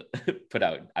wanted to put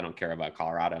out I Don't Care About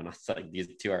Colorado, and I was like, these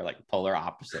two are like polar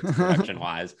opposites production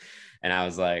wise, and I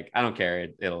was like, I don't care,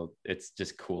 it's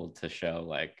just cool to show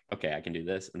like, okay, I can do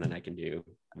this, and then I can do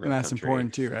real And that's country.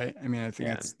 important too, right? I mean, I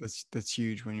think that's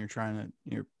huge when you're trying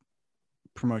to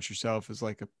promote yourself as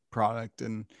like a product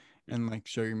and like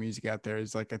show your music out there.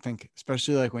 Is like, I think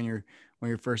especially like when you're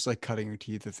first like cutting your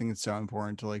teeth, I think it's so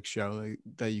important to like show like,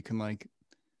 that you can like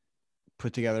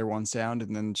put together one sound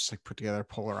and then just like put together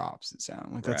polar opposite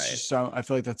sound. Like that's just so, I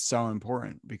feel like that's so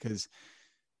important because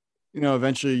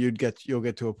eventually you'll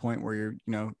get to a point where you're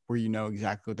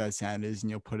exactly what that sound is,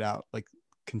 and you'll put out like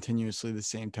continuously the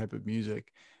same type of music.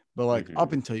 But like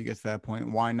up until you get to that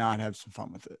point, why not have some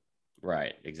fun with it?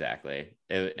 Right, exactly.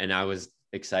 And I was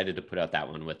excited to put out that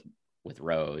one with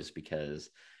Rose,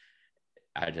 because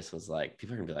I just was like,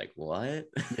 people are gonna be like, what?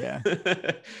 Yeah.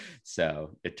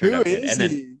 So it turned out good. And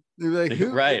then they're like,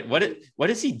 who? Right, what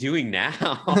is he doing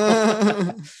now?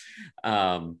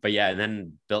 But yeah, and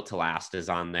then Built to Last is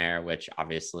on there, which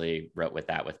obviously wrote with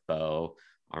Bo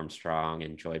Armstrong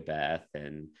and Joy Beth,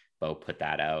 and Bo put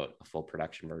that out, a full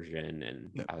production version.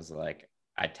 And I was like,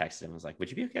 I texted him, I was like, would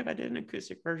you be okay if I did an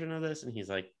acoustic version of this? And he's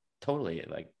like, totally,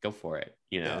 like, go for it,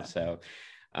 So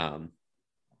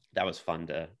that was fun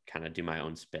to kind of do my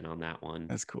own spin on that one.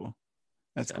 That's cool.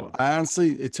 Cool. I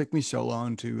honestly, it took me so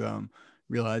long to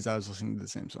realize I was listening to the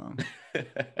same song.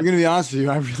 I'm gonna be honest with you.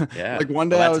 Like one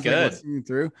day I was like listening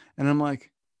through, and I'm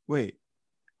like, wait,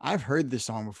 I've heard this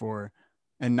song before,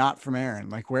 and not from Aaron.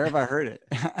 Like, where have I heard it?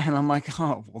 And I'm like,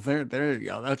 oh, well, there you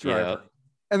go. That's right.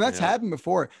 And that's happened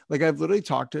before. Like I've literally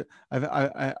talked to,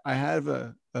 I have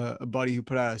a buddy who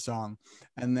put out a song,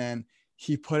 and then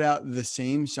he put out the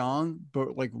same song,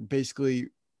 but like basically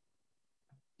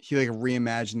he like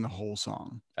reimagined the whole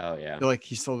song. Oh yeah. So, like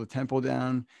he slowed the tempo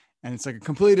down, and it's like a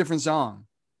completely different song.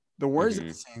 The words are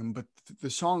the same, but the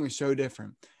song is so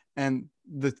different. And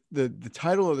the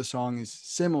title of the song is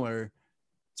similar.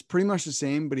 It's pretty much the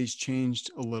same, but he's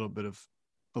changed a little bit of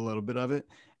a little bit of it.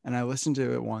 And I listened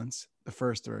to it once, the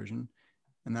first version,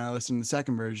 and then I listened to the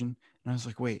second version, and I was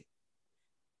like, wait,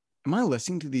 am I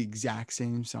listening to the exact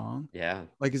same song? Yeah.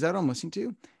 Like, is that what I'm listening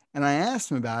to? And I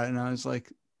asked him about it, and I was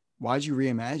like, why'd you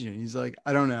reimagine it? He's like,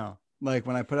 I don't know. Like,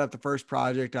 when I put out the first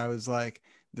project, I was like,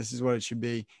 this is what it should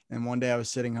be. And one day I was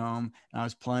sitting home and I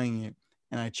was playing it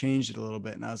and I changed it a little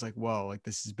bit. And I was like, whoa, like,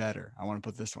 this is better. I want to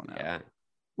put this one out. Yeah.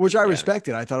 Which I Yeah.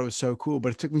 respected. I thought it was so cool,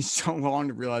 but it took me so long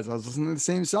to realize I was listening to the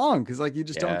same song because, like, you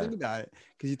just don't Yeah. think about it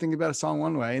because you think about a song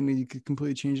one way and then you could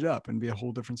completely change it up and be a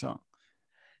whole different song.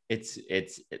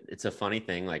 It's a funny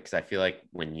thing, like, because I feel like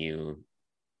when you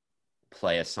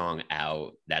play a song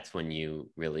out, that's when you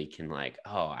really can, like,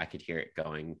 oh, I could hear it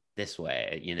going this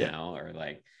way, you know, or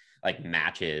like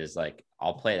Matches, like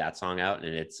I'll play that song out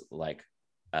and it's like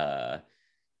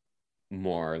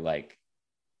more like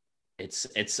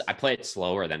it's I play it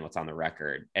slower than what's on the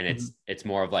record, and it's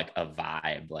more of like a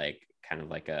vibe, like kind of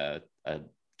like a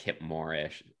Kip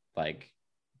Moore-ish, like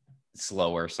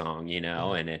slower song, you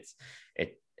know, and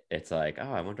it's like,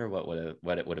 oh, I wonder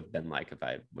what it would have been like if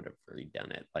I would have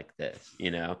redone it like this,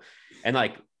 you know, and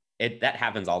like that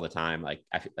happens all the time. Like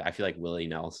I feel like Willie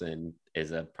Nelson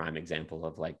is a prime example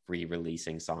of like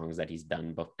re-releasing songs that he's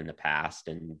done in the past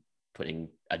and putting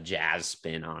a jazz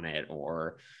spin on it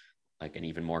or like an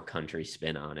even more country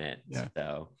spin on it. Yeah.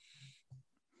 So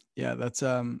yeah, that's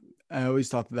I always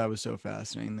thought that was so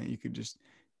fascinating that you could just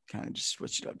kind of just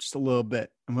switch it up just a little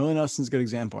bit. And Willie Nelson's a good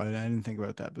example. I didn't think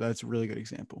about that, but that's a really good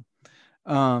example.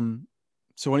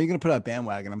 So when are you going to put out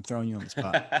Bandwagon? I'm throwing you on the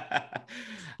spot.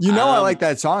 You know, I like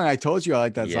that song. I told you I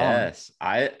like that song. Yes,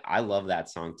 I love that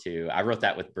song too. I wrote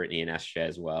that with Brittany and SJ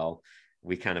as well.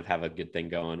 We kind of have a good thing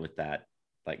going with that,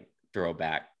 like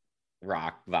throwback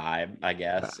rock vibe, I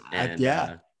guess.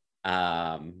 And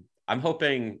I'm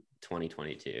hoping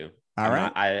 2022. All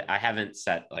right. I haven't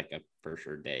set like a for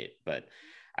sure date, but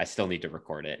I still need to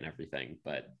record it and everything.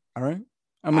 But all right,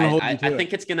 I'm gonna hold you to I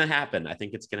think it's gonna happen. I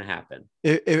think it's gonna happen.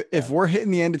 If we're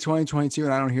hitting the end of 2022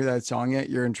 and I don't hear that song yet,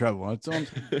 you're in trouble. That's all.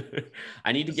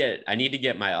 I need to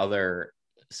get my other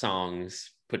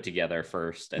songs put together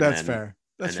first. And that's then, fair.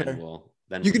 That's fair.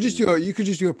 Then you could just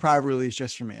do a private release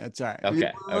just for me. That's all right.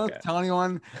 Okay. Okay. Tell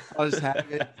anyone. I'll just have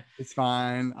it. It's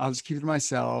fine. I'll just keep it to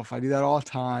myself. I do that all the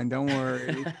time. Don't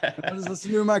worry. I'll just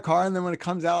listen to it in my car, and then when it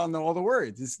comes out, I'll know all the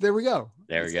words. There we go.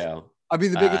 There we go. I'll be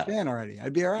the biggest fan already.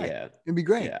 I'd be all right. Yeah. It'd be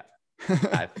great. Yeah.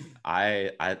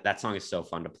 I that song is so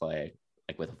fun to play,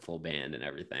 like with a full band and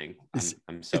everything.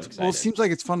 I'm so excited. Well, it seems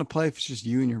like it's fun to play if it's just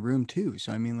you in your room too.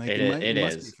 So I mean, like it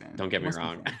is. Don't get me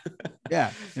wrong.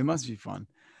 Yeah, it must be fun.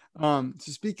 So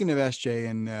speaking of SJ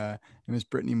and Miss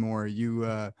Brittany Moore, you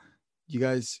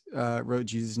guys wrote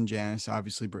Jesus and Janice.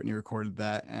 Obviously, Brittany recorded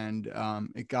that, and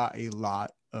it got a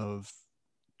lot of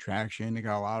traction. It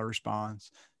got a lot of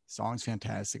response. The song's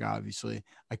fantastic. Obviously,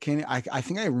 I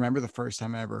think I remember the first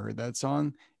time I ever heard that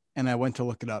song, and I went to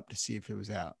look it up to see if it was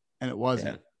out, and it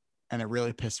wasn't, and it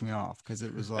really pissed me off because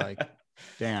it was like,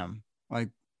 damn, like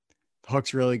the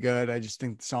hook's really good. I just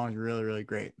think the song's really, really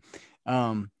great.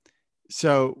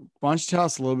 So why don't you tell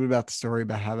us a little bit about the story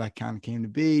about how that kind of came to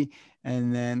be,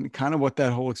 and then kind of what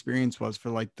that whole experience was for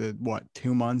like the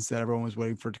 2 months that everyone was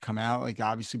waiting for it to come out. Like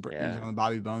obviously Brittany was on the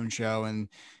Bobby Bones show, and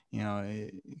you know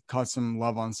it caught some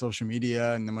love on social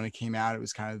media, and then when it came out, it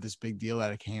was kind of this big deal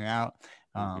that it came out.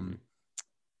 And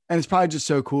it's probably just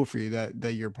so cool for you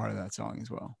that you're part of that song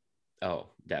as well. Oh,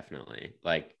 definitely.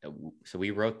 Like, so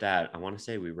we wrote that. I want to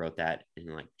say we wrote that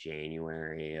in like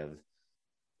January of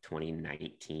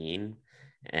 2019,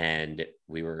 and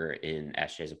we were in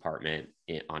SJ's apartment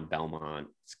on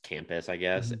Belmont's campus, I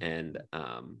guess. And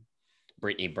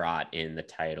Brittany brought in the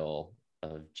title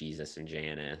of Jesus and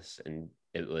Janice, and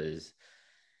it was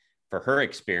for her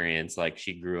experience, like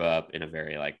she grew up in a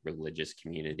very like religious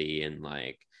community, and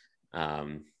like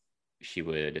she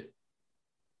was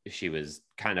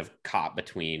kind of caught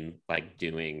between like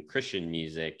doing Christian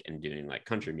music and doing like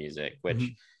country music, which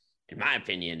in my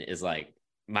opinion is like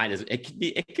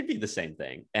it could be the same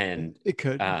thing, and it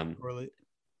could relate.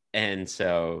 And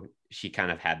so she kind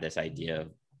of had this idea of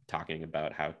talking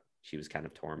about how she was kind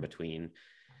of torn between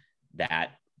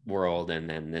that world and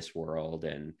then this world,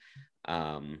 and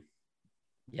I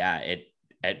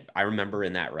remember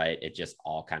in that, right, it just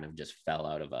all kind of just fell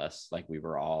out of us. Like we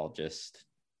were all just,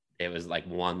 it was like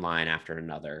one line after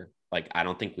another. Like I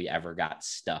don't think we ever got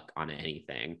stuck on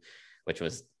anything, which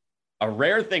was a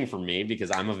rare thing for me because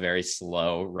I'm a very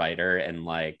slow writer and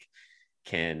like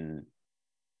can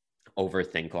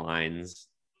overthink lines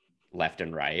left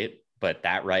and right. But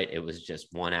that, right, it was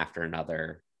just one after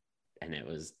another, and it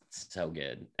was so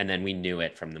good. And then we knew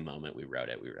it from the moment we wrote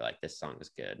it. We were like, this song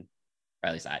is good. Or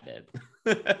at least I did.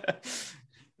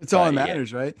 It's all that But yeah,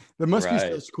 matters, right? There must be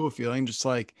right. such a cool feeling, just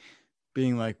like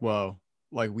being like, whoa,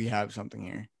 like we have something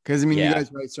here. Because I mean, you Yeah.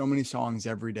 guys write so many songs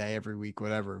every day, every week,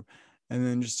 whatever. And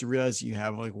then just to realize you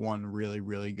have like one really,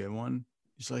 really good one,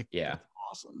 it's like, Yeah. that's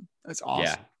awesome. That's Yeah.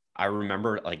 awesome. I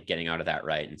remember like getting out of that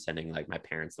right and sending like my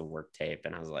parents the work tape.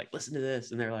 And I was like, listen to this.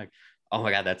 And they're like, oh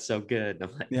my God, that's so good. And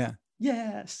I'm like, Yeah.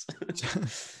 yes.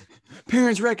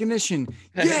 Parents recognition.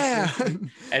 Yeah.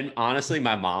 And honestly,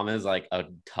 my mom is like a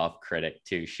tough critic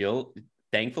too.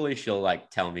 Thankfully she'll like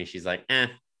tell me, she's like, it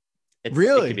could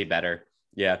Really? be better.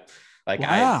 Yeah. Like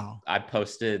Wow. I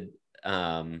posted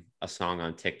a song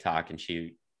on TikTok and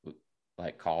she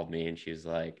like called me and she was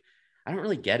like, I don't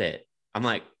really get it. I'm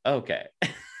like, okay.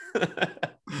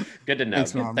 Good to know.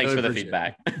 Thanks, Mom. Thanks Really for the appreciate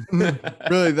feedback. it.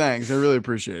 Really, thanks. I really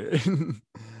appreciate it.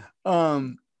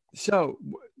 So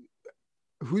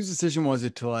whose decision was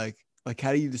it to like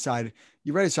how do you decide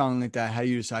you write a song like that? How do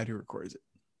you decide who records it?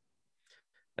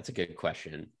 That's a good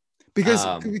question. Because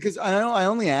I know I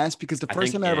only asked because the I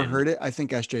first think time I ever heard it, I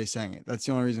think SJ sang it. That's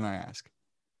the only reason I ask.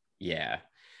 yeah.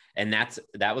 And that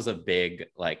was a big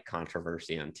like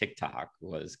controversy on TikTok,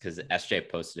 was because SJ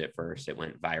posted it first. It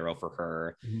went viral for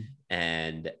her. Mhm.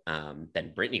 And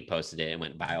then Brittany posted it and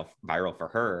went viral for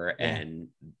her. Yeah. And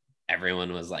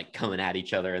everyone was like coming at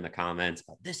each other in the comments.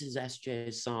 This is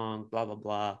SJ's song, blah, blah,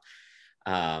 blah.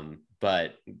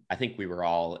 But I think we were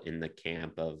all in the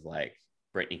camp of like,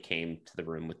 Brittany came to the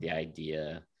room with the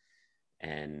idea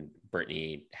and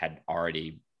Brittany had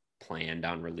already planned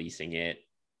on releasing it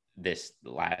this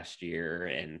last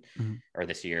year or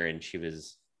this year. And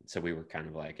so we were kind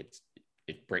of like, it's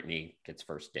Brittany gets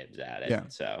first dibs at it. Yeah.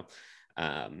 So,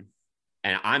 and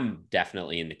I'm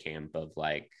definitely in the camp of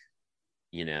like,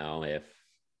 if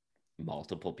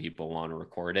multiple people want to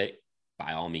record it,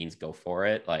 by all means go for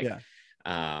it. Like,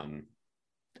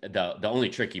 the only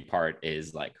tricky part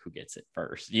is like who gets it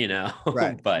first,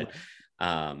 Right. but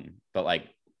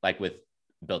like with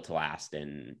Built to Last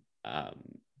and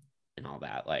all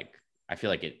that, like I feel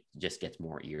like it just gets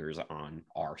more ears on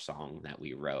our song that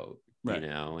we wrote, right.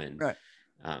 And right.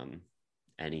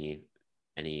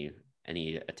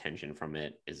 Any attention from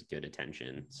it is good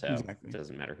attention. So Exactly. It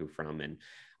doesn't matter who from. And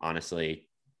honestly,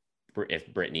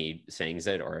 if Brittany sings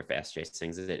it or if SJ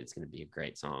sings it, it's going to be a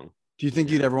great song. Do you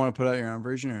think you'd ever want to put out your own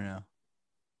version or no?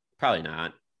 Probably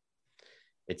not.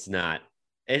 It's not.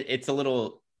 It's a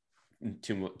little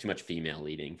too much female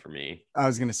leading for me. I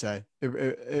was gonna say it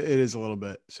is a little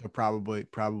bit. So probably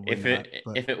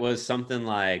if it was something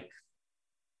like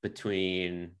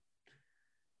between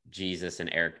Jesus and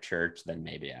Eric Church, then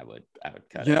maybe I would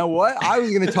cut it. You know what? I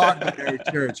was going to talk about Eric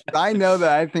Church, but I know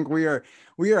that I think we are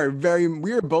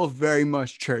both very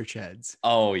much church heads.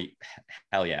 Oh,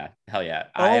 hell yeah.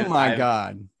 Oh my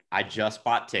God. I just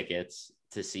bought tickets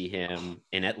to see him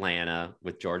in Atlanta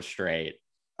with George Strait.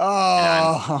 Oh,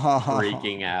 and I'm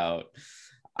freaking out.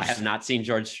 I have not seen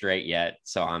George Strait yet,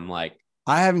 so I'm like,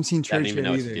 I haven't seen Church I don't even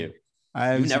know either. what to do.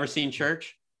 You've never seen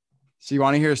Church? So you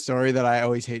want to hear a story that I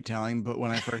always hate telling, but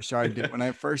when I first started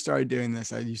doing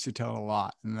this, I used to tell it a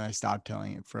lot, and then I stopped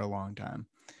telling it for a long time.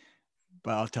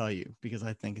 But I'll tell you because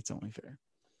I think it's only fair.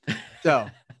 So,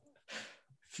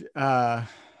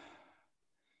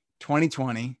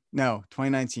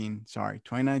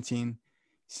 2019,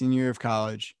 senior year of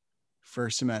college,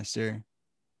 first semester,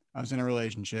 I was in a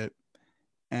relationship,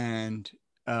 and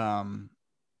I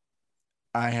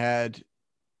had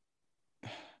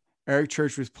Eric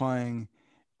Church was playing.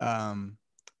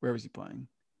 Where was he playing?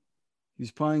 He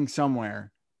was playing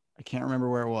somewhere. I can't remember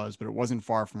where it was, but it wasn't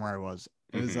far from where I was.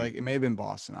 It was like, it may have been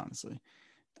Boston, honestly.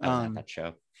 I was at that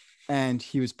show. And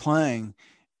he was playing,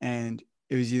 and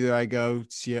it was either I go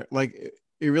see it. Like,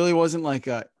 it really wasn't like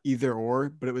a either or,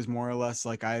 but it was more or less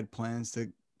like I had plans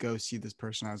to go see this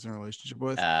person I was in a relationship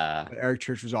with. But Eric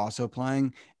Church was also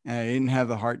playing, and I didn't have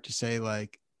the heart to say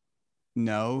like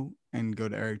no and go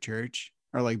to Eric Church,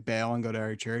 or like bail and go to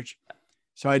Eric Church.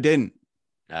 So I didn't.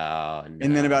 Oh, no.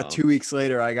 And then about 2 weeks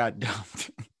later, I got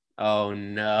dumped. Oh,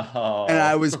 no. And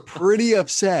I was pretty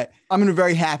upset. I'm in a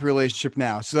very happy relationship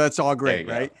now, so that's all great,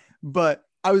 right? But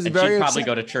I was very upset. She'd probably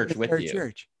go to church with you.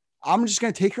 Church. I'm just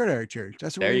going to take her to Eric Church.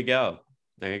 That's what there you go.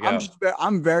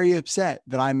 I'm very upset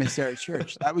that I missed Eric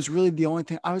Church. That was really the only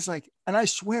thing. I was like, and I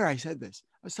swear I said this.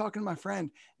 I was talking to my friend,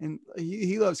 and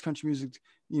he loves country music,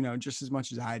 just as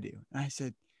much as I do. And I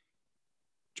said,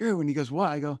 Drew, and he goes, what?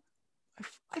 I go,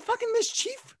 I fucking missed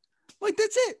Chief. Like,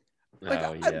 that's it.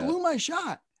 Like, I blew my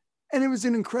shot. And it was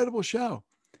an incredible show.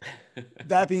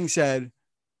 That being said,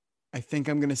 I think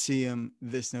I'm going to see him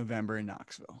this November in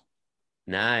Knoxville.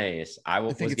 Nice. I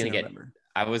was going to get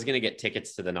I was gonna get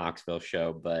tickets to the Knoxville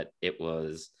show, but it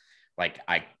was like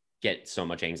I get so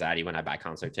much anxiety when I buy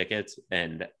concert tickets,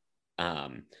 and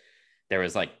there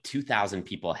was like 2,000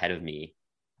 people ahead of me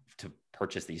to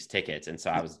purchase these tickets, and so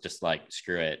I was just like,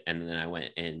 screw it. And then I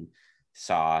went and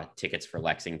saw tickets for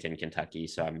Lexington, Kentucky,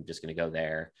 so I'm just gonna go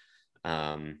there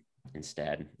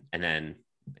instead, and then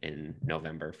in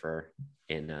November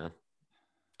in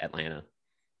Atlanta.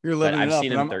 You're But living it I've up.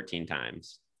 seen And him I'm, 13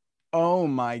 times. oh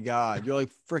my God. You're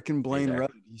like freaking He's Blaine there.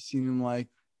 Road. You've seen him like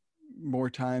more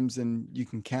times than you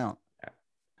can count.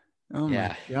 Oh my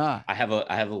Yeah. God. I have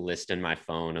a list in my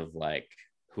phone of like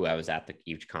who I was at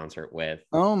each concert with,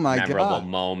 Oh my memorable God.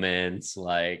 moments,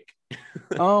 like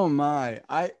Oh my.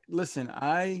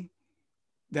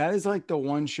 That is like the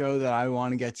one show that I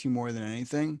want to get to more than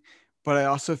anything. But I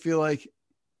also feel like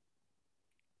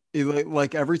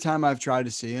like every time I've tried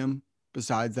to see him,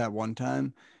 besides that one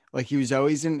time, like he was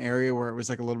always in an area where it was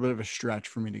like a little bit of a stretch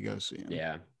for me to go see him.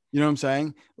 yeah. You know what I'm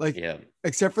saying? Like, Yeah.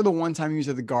 except for the one time he was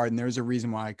at the Garden, there was a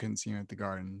reason why I couldn't see him at the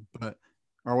Garden. But,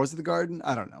 or was it the Garden?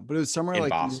 I don't know. But it was somewhere In like,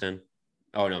 Boston.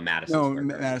 Oh no, Madison no, Square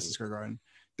Madison Garden. Square Garden.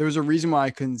 There was a reason why I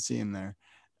couldn't see him there.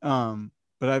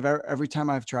 But every time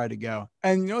I've tried to go,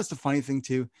 and you know what's the funny thing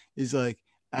too is like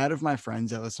out of my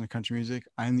friends that listen to country music,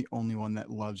 I'm the only one that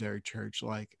loves Eric Church.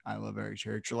 Like I love Eric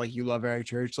Church, or like you love Eric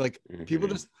Church. Like people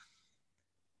Mhm. just,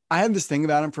 I had this thing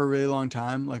about him for a really long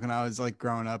time. Like when I was like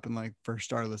growing up and like first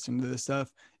started listening to this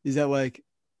stuff, is that like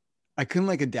I couldn't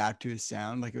like adapt to his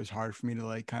sound. Like it was hard for me to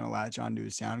like kind of latch onto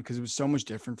his sound because it was so much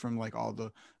different from like all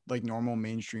the like normal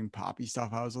mainstream poppy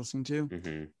stuff I was listening to.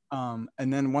 Mhm.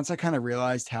 And then once I kind of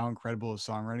realized how incredible his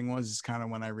songwriting was, is kind of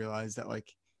when I realized that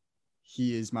like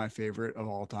he is my favorite of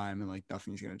all time and like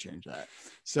nothing's gonna change that.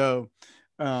 So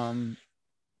um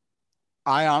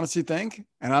I honestly think,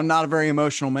 and I'm not a very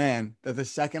emotional man, that the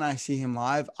second I see him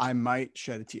live, I might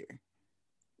shed a tear.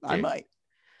 I Dude, might.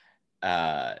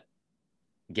 uh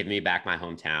Give Me Back My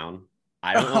Hometown.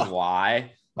 I don't know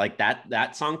why. Like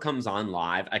that song comes on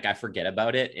live. Like I forget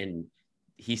about it, and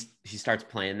he starts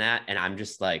playing that, and I'm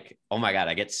just like, oh my God,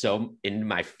 I get so into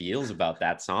my feels about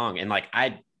that song. And like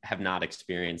I have not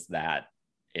experienced that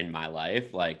in my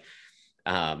life. Like,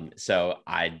 so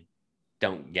I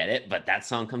don't get it, but that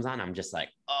song comes on, I'm just like,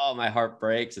 oh, my heart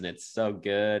breaks, and it's so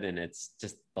good, and it's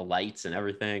just the lights and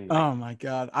everything. Like, Oh my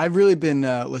God. I've really been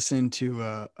listening to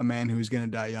A Man Who's Gonna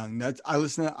Die Young. I've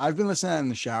been listening to that in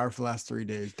the shower for the last 3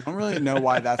 days. Don't really know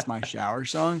why that's my shower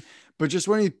song, but just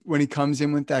when he comes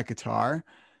in with that guitar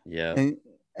yeah,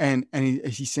 and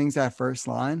he sings that first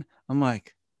line, I'm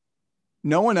like,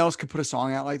 no one else could put a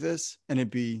song out like this and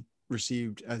it be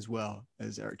received as well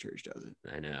as Eric Church does it.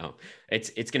 I know.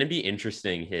 It's gonna be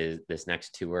interesting this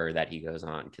next tour that he goes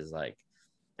on, because like,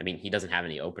 I mean, he doesn't have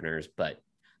any openers, but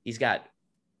he's got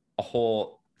a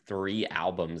whole 3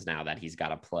 albums now that he's got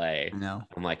to play. I know.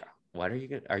 I'm like, are you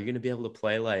gonna be able to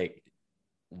play like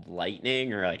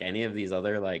Lightning or like any of these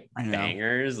other like I know.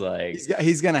 bangers? Like,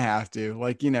 He's gonna have to.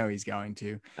 Like, he's going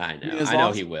to. I I mean, know, as I long know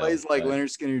as he he will, plays like but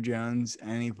Leonard Skinner Jones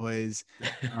and he plays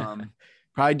um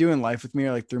probably doing Life with Me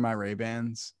or like Through My Ray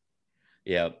Bans.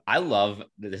 yeah, I love,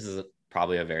 this is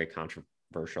probably a very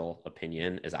controversial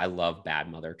opinion, is I love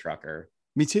Bad Mother Trucker.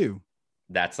 Me too.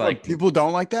 That's But like, people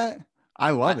don't like that. I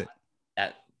I, love it.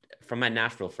 at, from my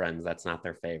Nashville friends, that's not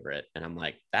their favorite, and I'm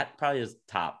like, that probably is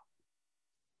top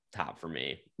for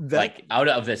me. That Like out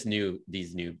of this new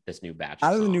batch of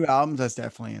out of the songs, new albums, that's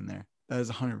definitely in there. That is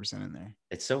 100% in there.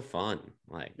 it's so fun.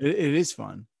 Like, It is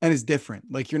fun and it's different.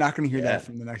 Like you're not going to hear that yeah,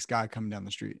 from the next guy coming down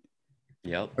the street.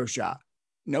 yep. No shot.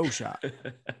 No shot.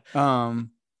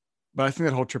 Um, but I think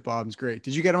that whole triple album's great.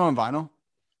 Did you get them on vinyl?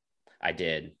 I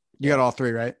did. You got Yep. all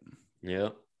three, right?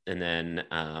 Yep. And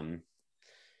then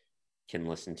can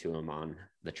listen to them on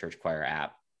the church choir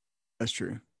app. That's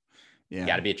true. You Yeah.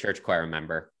 got to be a church choir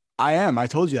member. I am. I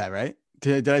told you that, right?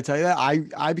 Did I tell you that?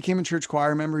 I became a church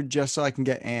choir member just so I can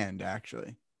get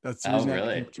actually. That's the Oh, reason I became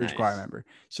really? a church choir Nice. member.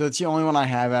 So that's the only one I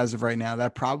have as of right now.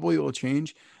 That probably will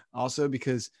change also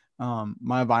because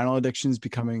my vinyl addiction is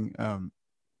becoming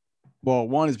well,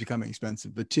 one is becoming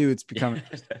expensive, but two, it's becoming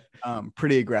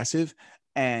pretty aggressive.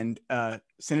 And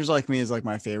Sinners Like Me is like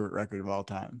my favorite record of all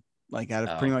time, like out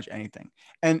of pretty Oh, much anything.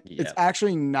 And it's yep.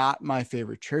 actually not my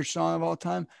favorite church song of all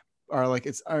time, or like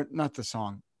it's not the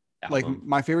song. Like Album.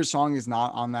 my favorite song is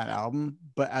not on that album,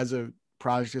 but as a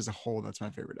project as a whole, that's my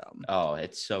favorite album. Oh,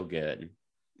 it's so good.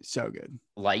 So good.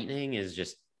 Lightning is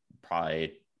just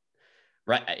probably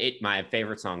right. My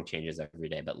favorite song changes every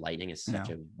day, but Lightning is You such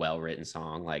know, a well-written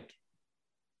song. Like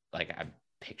I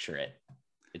picture it.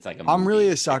 It's like a I'm really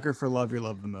movie. a sucker for Love Your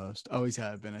Love the Most. Always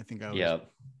have been. I think I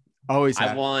Yep. always I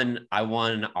have.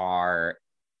 won our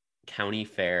county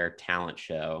fair talent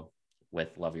show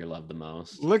with Love Your Love the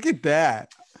Most. Look at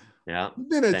that. Yeah. You've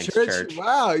been a Thanks, church.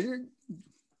 Wow. You're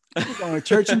going to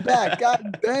church and back.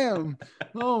 God damn.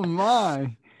 Oh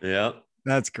my. Yep.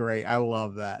 That's great. I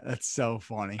love that. That's so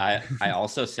funny. I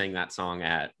also sang that song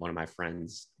at one of my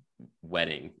friends'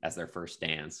 wedding as their first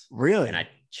dance. Really? And I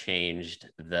changed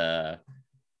the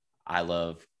I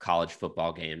love college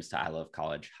football games to I love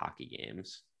college hockey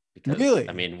games. Because really?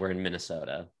 I mean, we're in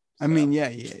Minnesota. So. I mean,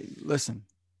 yeah. Listen,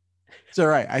 it's all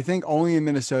right. I think only in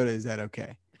Minnesota is that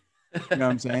okay. You know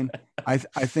what I'm saying? I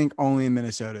think only in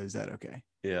Minnesota is that okay.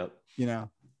 Yep. You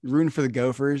know, you're rooting for the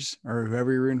Gophers or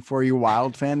whoever you're rooting for. You a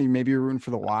Wild fan? Maybe you're rooting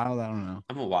for the Wild. I don't know.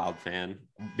 I'm a Wild fan.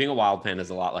 Being a Wild fan is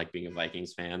a lot like being a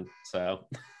Vikings fan. So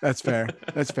that's fair.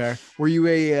 That's fair. Were you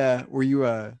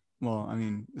well, I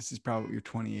mean, this is probably you're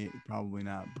 28, probably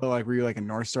not. But like, were you like a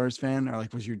North Stars fan, or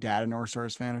like, was your dad a North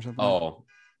Stars fan or something? Oh,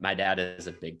 my dad is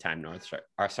a big time North Star.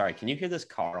 Sorry, can you hear this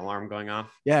car alarm going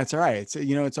off? Yeah, it's all right. It's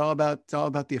it's all about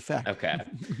the effect. Okay,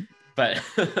 but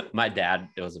my dad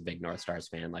was a big North Stars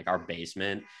fan. Like our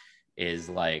basement is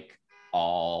like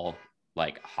all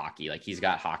like hockey. Like he's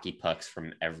got hockey pucks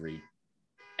from every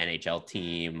NHL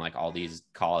team, like all these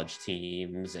college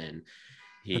teams, and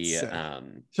he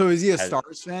so is he a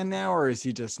Stars fan now, or is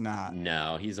he just not?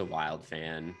 No, he's a Wild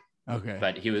fan. Okay,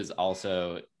 but he was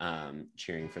also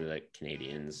cheering for the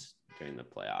Canadians during the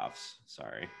playoffs.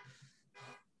 Sorry.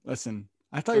 Listen,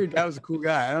 I thought your dad was a cool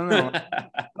guy. I don't know.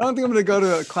 I don't think I'm gonna go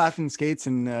to Claflin Skates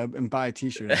and buy a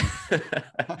T-shirt.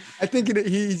 I think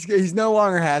he's no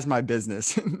longer has my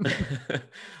business.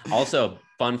 Also,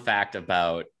 fun fact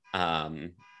about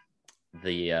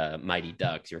the Mighty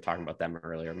Ducks. You were talking about them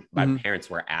earlier. My parents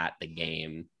were at the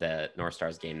game, the North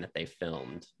Stars game that they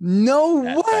filmed. No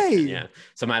way. Section, yeah.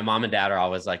 So my mom and dad are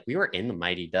always like, we were in the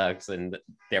Mighty Ducks, and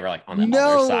they were like on the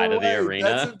other side of the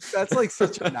arena. That's like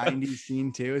such a 90s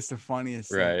scene too. It's the funniest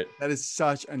thing. Right. That is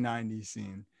such a 90s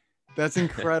scene. That's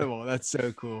incredible. That's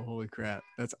so cool. Holy crap.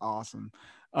 That's awesome.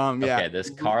 Yeah. Okay, this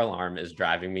car alarm is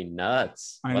driving me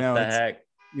nuts. I know. What the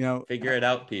heck? Figure it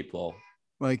out, people.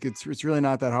 Like it's really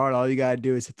not that hard. All you gotta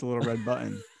do is hit the little red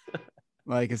button.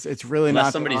 Like it's really Unless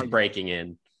not. Somebody's breaking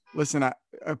in. Listen,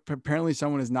 apparently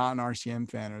someone is not an RCM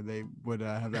fan, or they would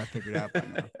have that figured out by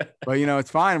now. But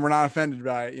it's fine. We're not offended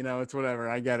by it. It's whatever.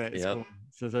 I get it. It's cool.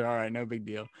 So it's like, all right, no big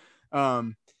deal.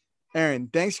 Aaron,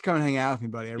 thanks for coming and hanging out with me,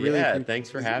 buddy. I really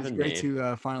thanks for having me. It's great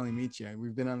to finally meet you.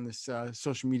 We've been on this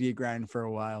social media grind for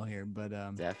a while here, but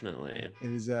definitely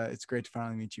it's great to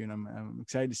finally meet you, and I'm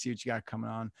excited to see what you got coming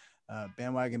on.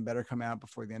 Bandwagon better come out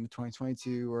before the end of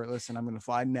 2022, or listen, I'm going to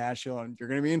fly to Nashville and you're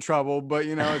going to be in trouble, but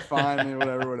it's fine. I mean,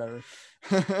 whatever.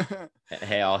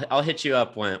 Hey, I'll hit you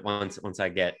up once I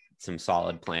get some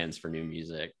solid plans for new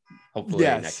music. Hopefully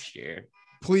next year.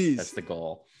 Please. That's the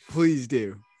goal. Please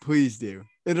do.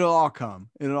 It'll all come.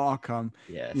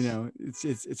 Yes.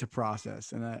 It's a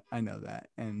process, and I know that.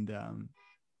 And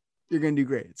you're going to do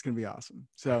great. It's going to be awesome.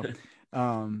 So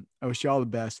I wish you all the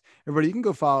best. Everybody, you can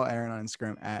go follow Aaron on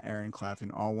Instagram at Aaron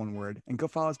Claflin, all one word, and go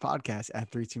follow his podcast at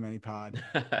 3 Too Many Pod.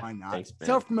 Why not? Thanks,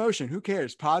 Self-promotion. Who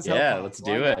cares? Pod's yeah, help. Let's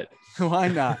do it. Why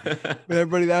not? But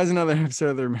everybody, that was another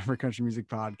episode of the Remember Country Music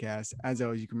Podcast. As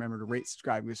always, you can remember to rate,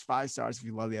 subscribe, give us 5 stars if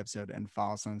you love the episode, and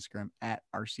follow us on Instagram at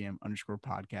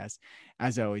RCM_podcast.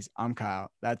 As always, I'm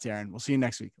Kyle. That's Aaron. We'll see you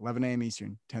next week, 11 a.m.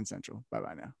 Eastern, 10 Central.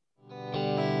 Bye-bye now.